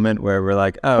kind of moment where we're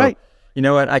like, oh, right. You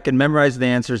know what? I can memorize the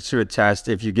answers to a test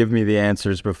if you give me the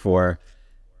answers before.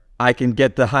 I can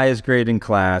get the highest grade in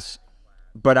class,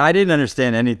 but I didn't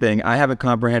understand anything. I haven't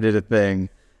comprehended a thing.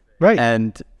 Right.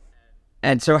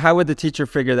 And so how would the teacher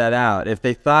figure that out? If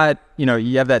they thought,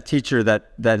 you have that teacher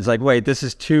that is like, wait, this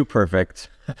is too perfect.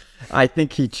 I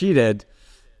think he cheated.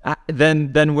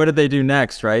 Then what do they do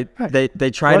next, right?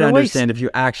 They try to understand if you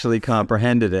actually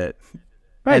comprehended it.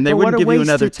 Right, and they wouldn't give you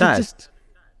another test.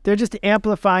 They're just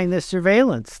amplifying this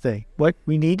surveillance thing. What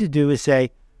we need to do is say,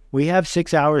 we have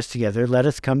 6 hours together. Let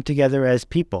us come together as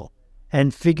people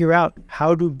and figure out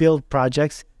how to build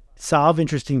projects, solve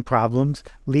interesting problems,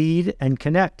 lead and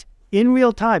connect in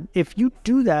real time. If you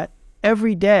do that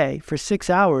every day for 6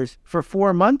 hours for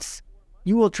 4 months,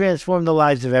 you will transform the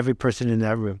lives of every person in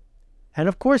that room. And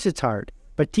of course it's hard,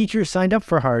 but teachers signed up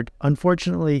for hard.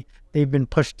 Unfortunately, they've been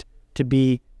pushed to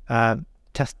be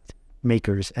test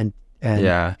makers and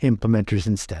implementers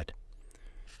instead.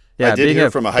 Yeah, I did hear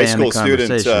from a high school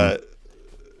student.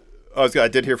 I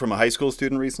did hear from a high school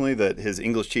student recently that his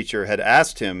English teacher had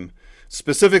asked him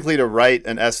specifically to write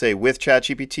an essay with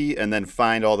ChatGPT and then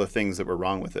find all the things that were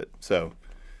wrong with it. So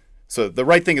the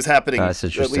right thing is happening, That's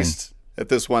interesting. at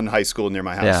this one high school near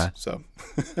my house. Yeah. So,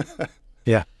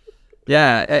 Yeah.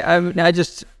 Yeah.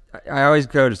 I always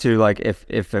go to like,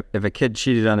 if a kid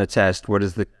cheated on a test, what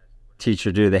does the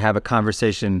teacher do? They have a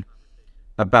conversation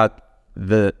about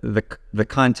the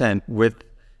content with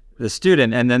the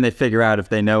student, and then they figure out if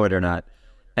they know it or not.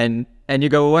 And you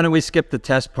go, well, why don't we skip the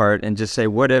test part and just say,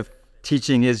 what if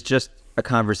teaching is just a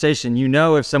conversation? You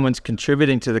know, if someone's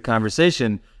contributing to the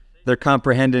conversation, they're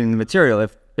comprehending the material.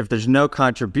 If there's no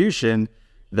contribution,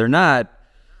 they're not.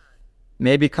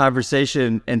 Maybe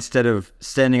conversation, instead of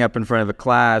standing up in front of a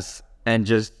class and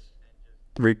just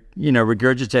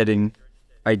regurgitating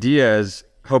ideas,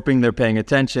 hoping they're paying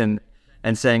attention,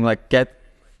 and saying like, get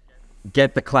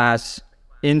the class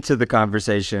into the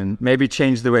conversation, maybe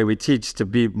change the way we teach to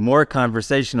be more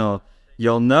conversational.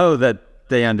 You'll know that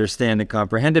they understand and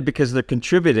comprehend it because they're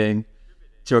contributing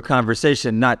to a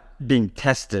conversation, not being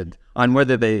tested on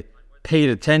whether they paid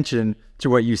attention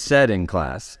to what you said in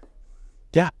class.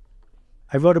 Yeah.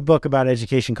 I wrote a book about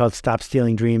education called Stop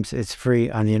Stealing Dreams. It's free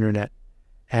on the internet.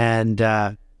 And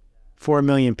 4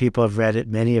 million people have read it,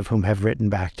 many of whom have written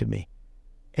back to me.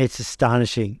 It's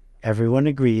astonishing. Everyone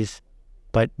agrees,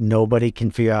 but nobody can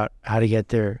figure out how to get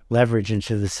their leverage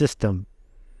into the system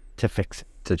to fix it.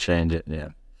 To change it, yeah.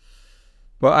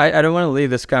 Well, I don't want to leave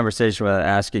this conversation without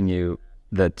asking you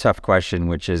the tough question,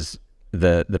 which is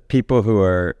the people who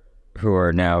are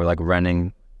now like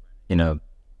running,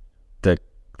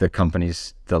 the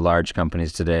companies, the large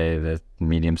companies today, the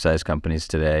medium-sized companies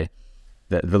today,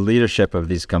 the leadership of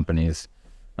these companies.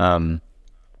 How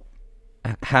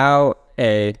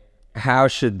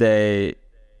should they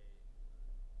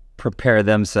prepare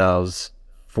themselves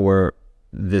for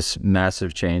this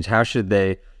massive change? How should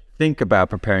they think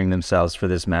about preparing themselves for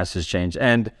this massive change?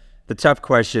 And the tough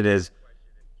question is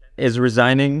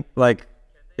resigning, like,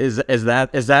 is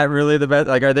that really the best?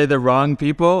 Like, are they the wrong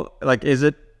people? Like,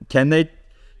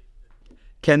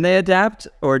 can they adapt,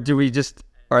 or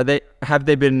have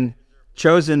they been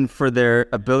chosen for their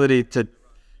ability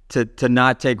to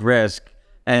not take risk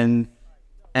and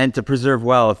to preserve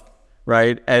wealth,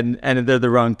 right? And they're the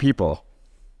wrong people.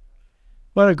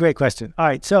 What a great question. All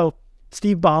right, so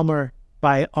Steve Ballmer,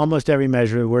 by almost every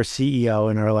measure, worst CEO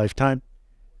in our lifetime.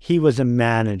 He was a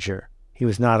manager. He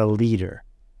was not a leader.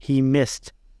 He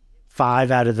missed 5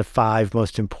 out of the 5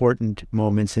 most important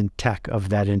moments in tech of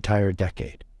that entire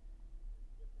decade.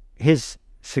 His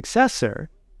successor,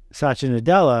 Satya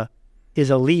Nadella,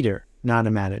 is a leader, not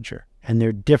a manager, and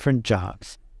they're different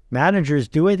jobs. Managers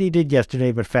do what they did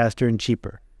yesterday, but faster and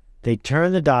cheaper. They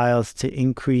turn the dials to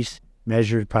increase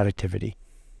measured productivity.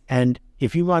 And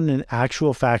if you run an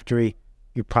actual factory,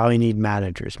 you probably need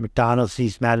managers. McDonald's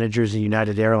needs managers, and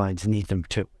United Airlines need them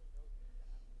too.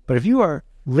 But if you are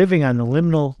living on the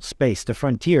liminal space, the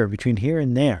frontier between here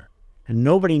and there, and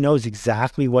nobody knows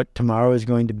exactly what tomorrow is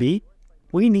going to be,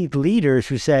 we need leaders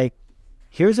who say,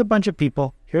 here's a bunch of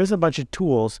people, here's a bunch of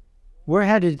tools, we're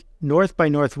headed north by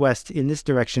northwest in this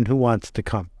direction, who wants to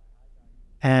come?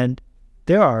 And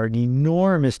there are an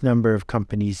enormous number of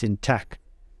companies in tech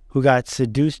who got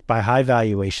seduced by high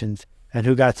valuations and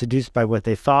who got seduced by what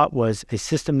they thought was a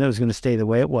system that was going to stay the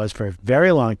way it was for a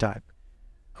very long time,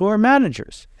 who are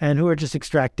managers and who are just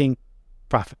extracting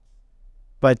profit.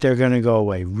 But they're going to go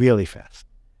away really fast.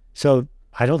 So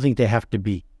I don't think they have to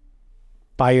be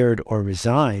fired or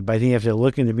resigned, but I think you have to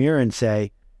look in the mirror and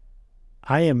say,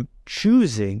 I am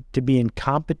choosing to be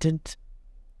incompetent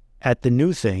at the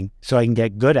new thing so I can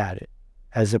get good at it,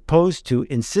 as opposed to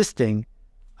insisting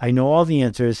I know all the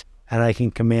answers and I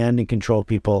can command and control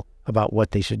people about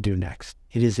what they should do next.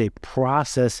 It is a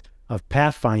process of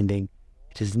pathfinding.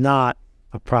 It is not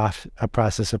a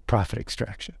process of profit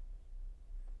extraction.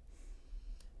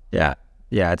 Yeah,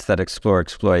 it's that explore,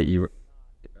 exploit.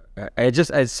 I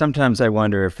sometimes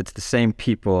wonder if it's the same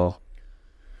people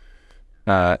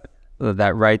that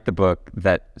write the book,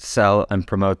 that sell and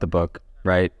promote the book,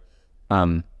 right?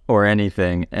 Or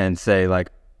anything, and say like,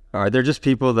 are there just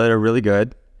people that are really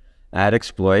good at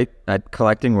exploit, at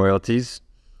collecting royalties?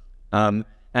 And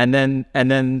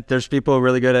then there's people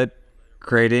really good at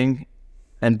creating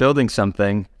and building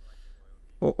something,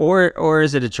 or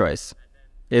is it a choice?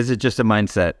 Is it just a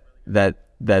mindset that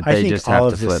they just have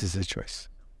to flip? I think all of this is a choice.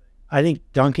 I think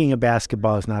dunking a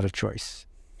basketball is not a choice.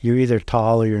 You're either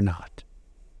tall or you're not.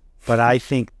 But I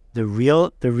think the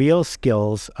real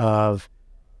skills of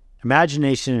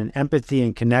imagination and empathy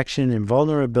and connection and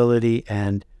vulnerability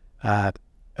and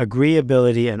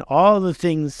agreeability and all the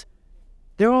things,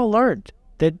 they're all learned.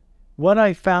 That what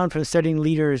I found from studying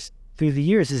leaders through the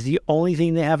years is the only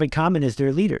thing they have in common is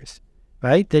they're leaders,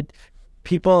 right? That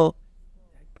people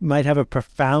might have a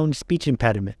profound speech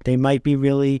impediment. They might be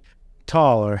really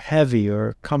tall or heavy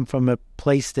or come from a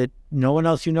place that no one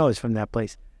else you know is from that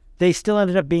place, they still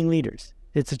ended up being leaders.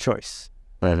 It's a choice.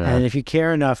 And if you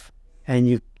care enough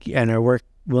and are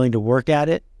willing to work at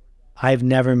it, I've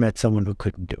never met someone who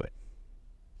couldn't do it.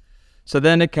 So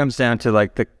then it comes down to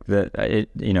like I'm going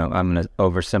to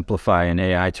oversimplify in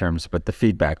AI terms, but the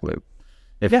feedback loop.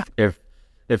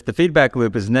 If the feedback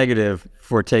loop is negative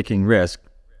for taking risk,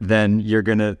 then you're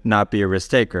going to not be a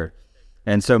risk taker.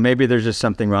 And so maybe there's just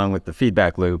something wrong with the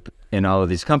feedback loop in all of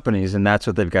these companies, and that's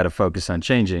what they've got to focus on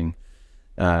changing.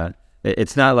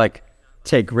 It's not like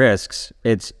take risks.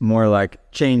 It's more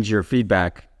like change your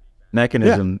feedback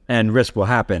mechanism and risk will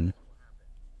happen.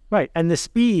 Right. And the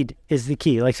speed is the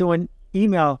key. Like, so when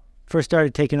email first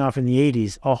started taking off in the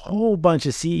 80s, a whole bunch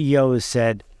of CEOs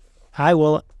said, I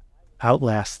will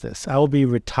outlast this. I will be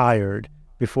retired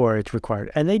before it's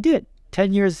required. And they did.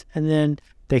 10 years, and then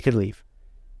they could leave.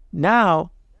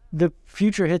 Now, the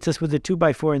future hits us with a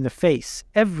 2x4 in the face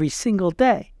every single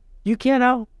day. You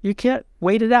can't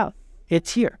wait it out.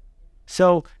 It's here.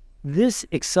 So this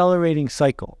accelerating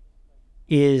cycle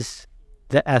is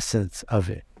the essence of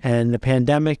it. And the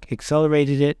pandemic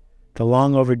accelerated it. The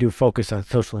long overdue focus on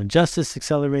social injustice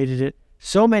accelerated it.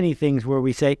 So many things where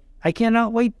we say, I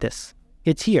cannot wait this.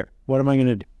 It's here. What am I going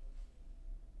to do?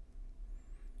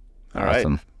 All right.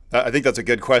 I think that's a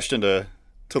good question to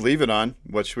leave it on.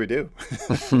 What should we do?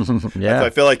 Yeah. I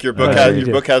feel like your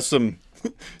book has some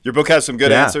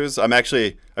good answers. I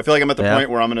feel like I'm at the point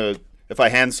where if I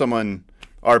hand someone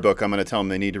our book, I'm going to tell them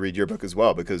they need to read your book as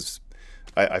well, because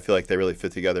I feel like they really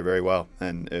fit together very well,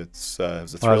 and it was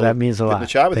a thrill. That means a lot. Getting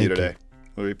to chat with you today.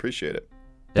 We appreciate it.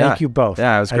 Thank you both.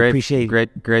 Yeah, it was great. I appreciate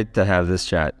great to have this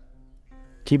chat.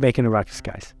 Keep making the ruckus,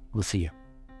 guys. We'll see you.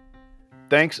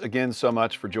 Thanks again so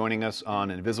much for joining us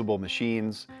on Invisible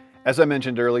Machines. As I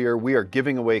mentioned earlier, we are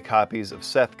giving away copies of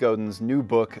Seth Godin's new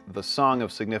book, The Song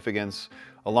of Significance,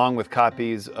 along with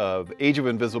copies of Age of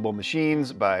Invisible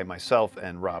Machines by myself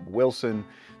and Rob Wilson.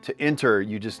 To enter,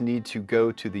 you just need to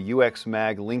go to the UX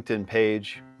Mag LinkedIn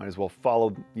page. Might as well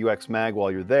follow UX Mag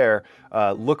while you're there.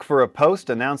 Look for a post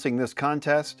announcing this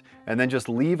contest, and then just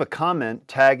leave a comment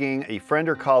tagging a friend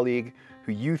or colleague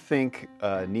who you think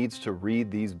needs to read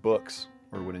these books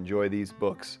or would enjoy these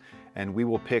books. And we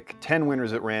will pick 10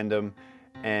 winners at random,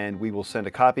 and we will send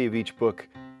a copy of each book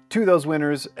to those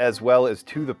winners, as well as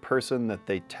to the person that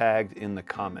they tagged in the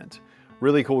comment.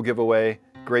 Really cool giveaway.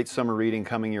 Great summer reading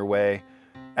coming your way.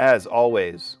 As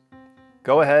always,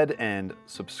 go ahead and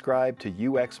subscribe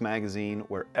to UX Magazine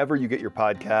wherever you get your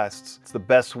podcasts. It's the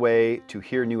best way to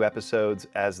hear new episodes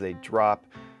as they drop.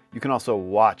 You can also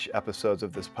watch episodes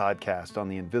of this podcast on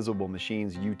the Invisible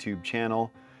Machines YouTube channel.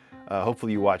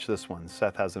 Hopefully you watch this one.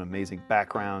 Seth has an amazing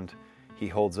background. He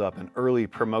holds up an early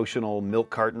promotional milk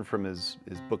carton from his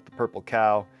book, The Purple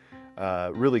Cow.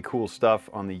 Really cool stuff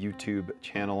on the YouTube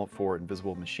channel for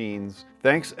Invisible Machines.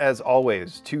 Thanks, as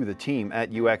always, to the team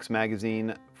at UX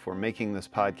Magazine for making this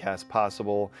podcast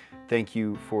possible. Thank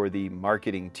you for the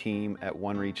marketing team at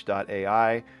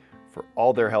onereach.ai for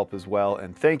all their help as well.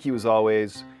 And thank you, as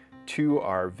always, to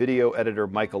our video editor,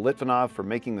 Michael Litvinov, for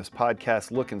making this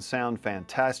podcast look and sound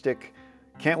fantastic.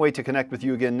 Can't wait to connect with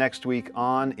you again next week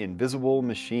on Invisible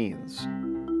Machines.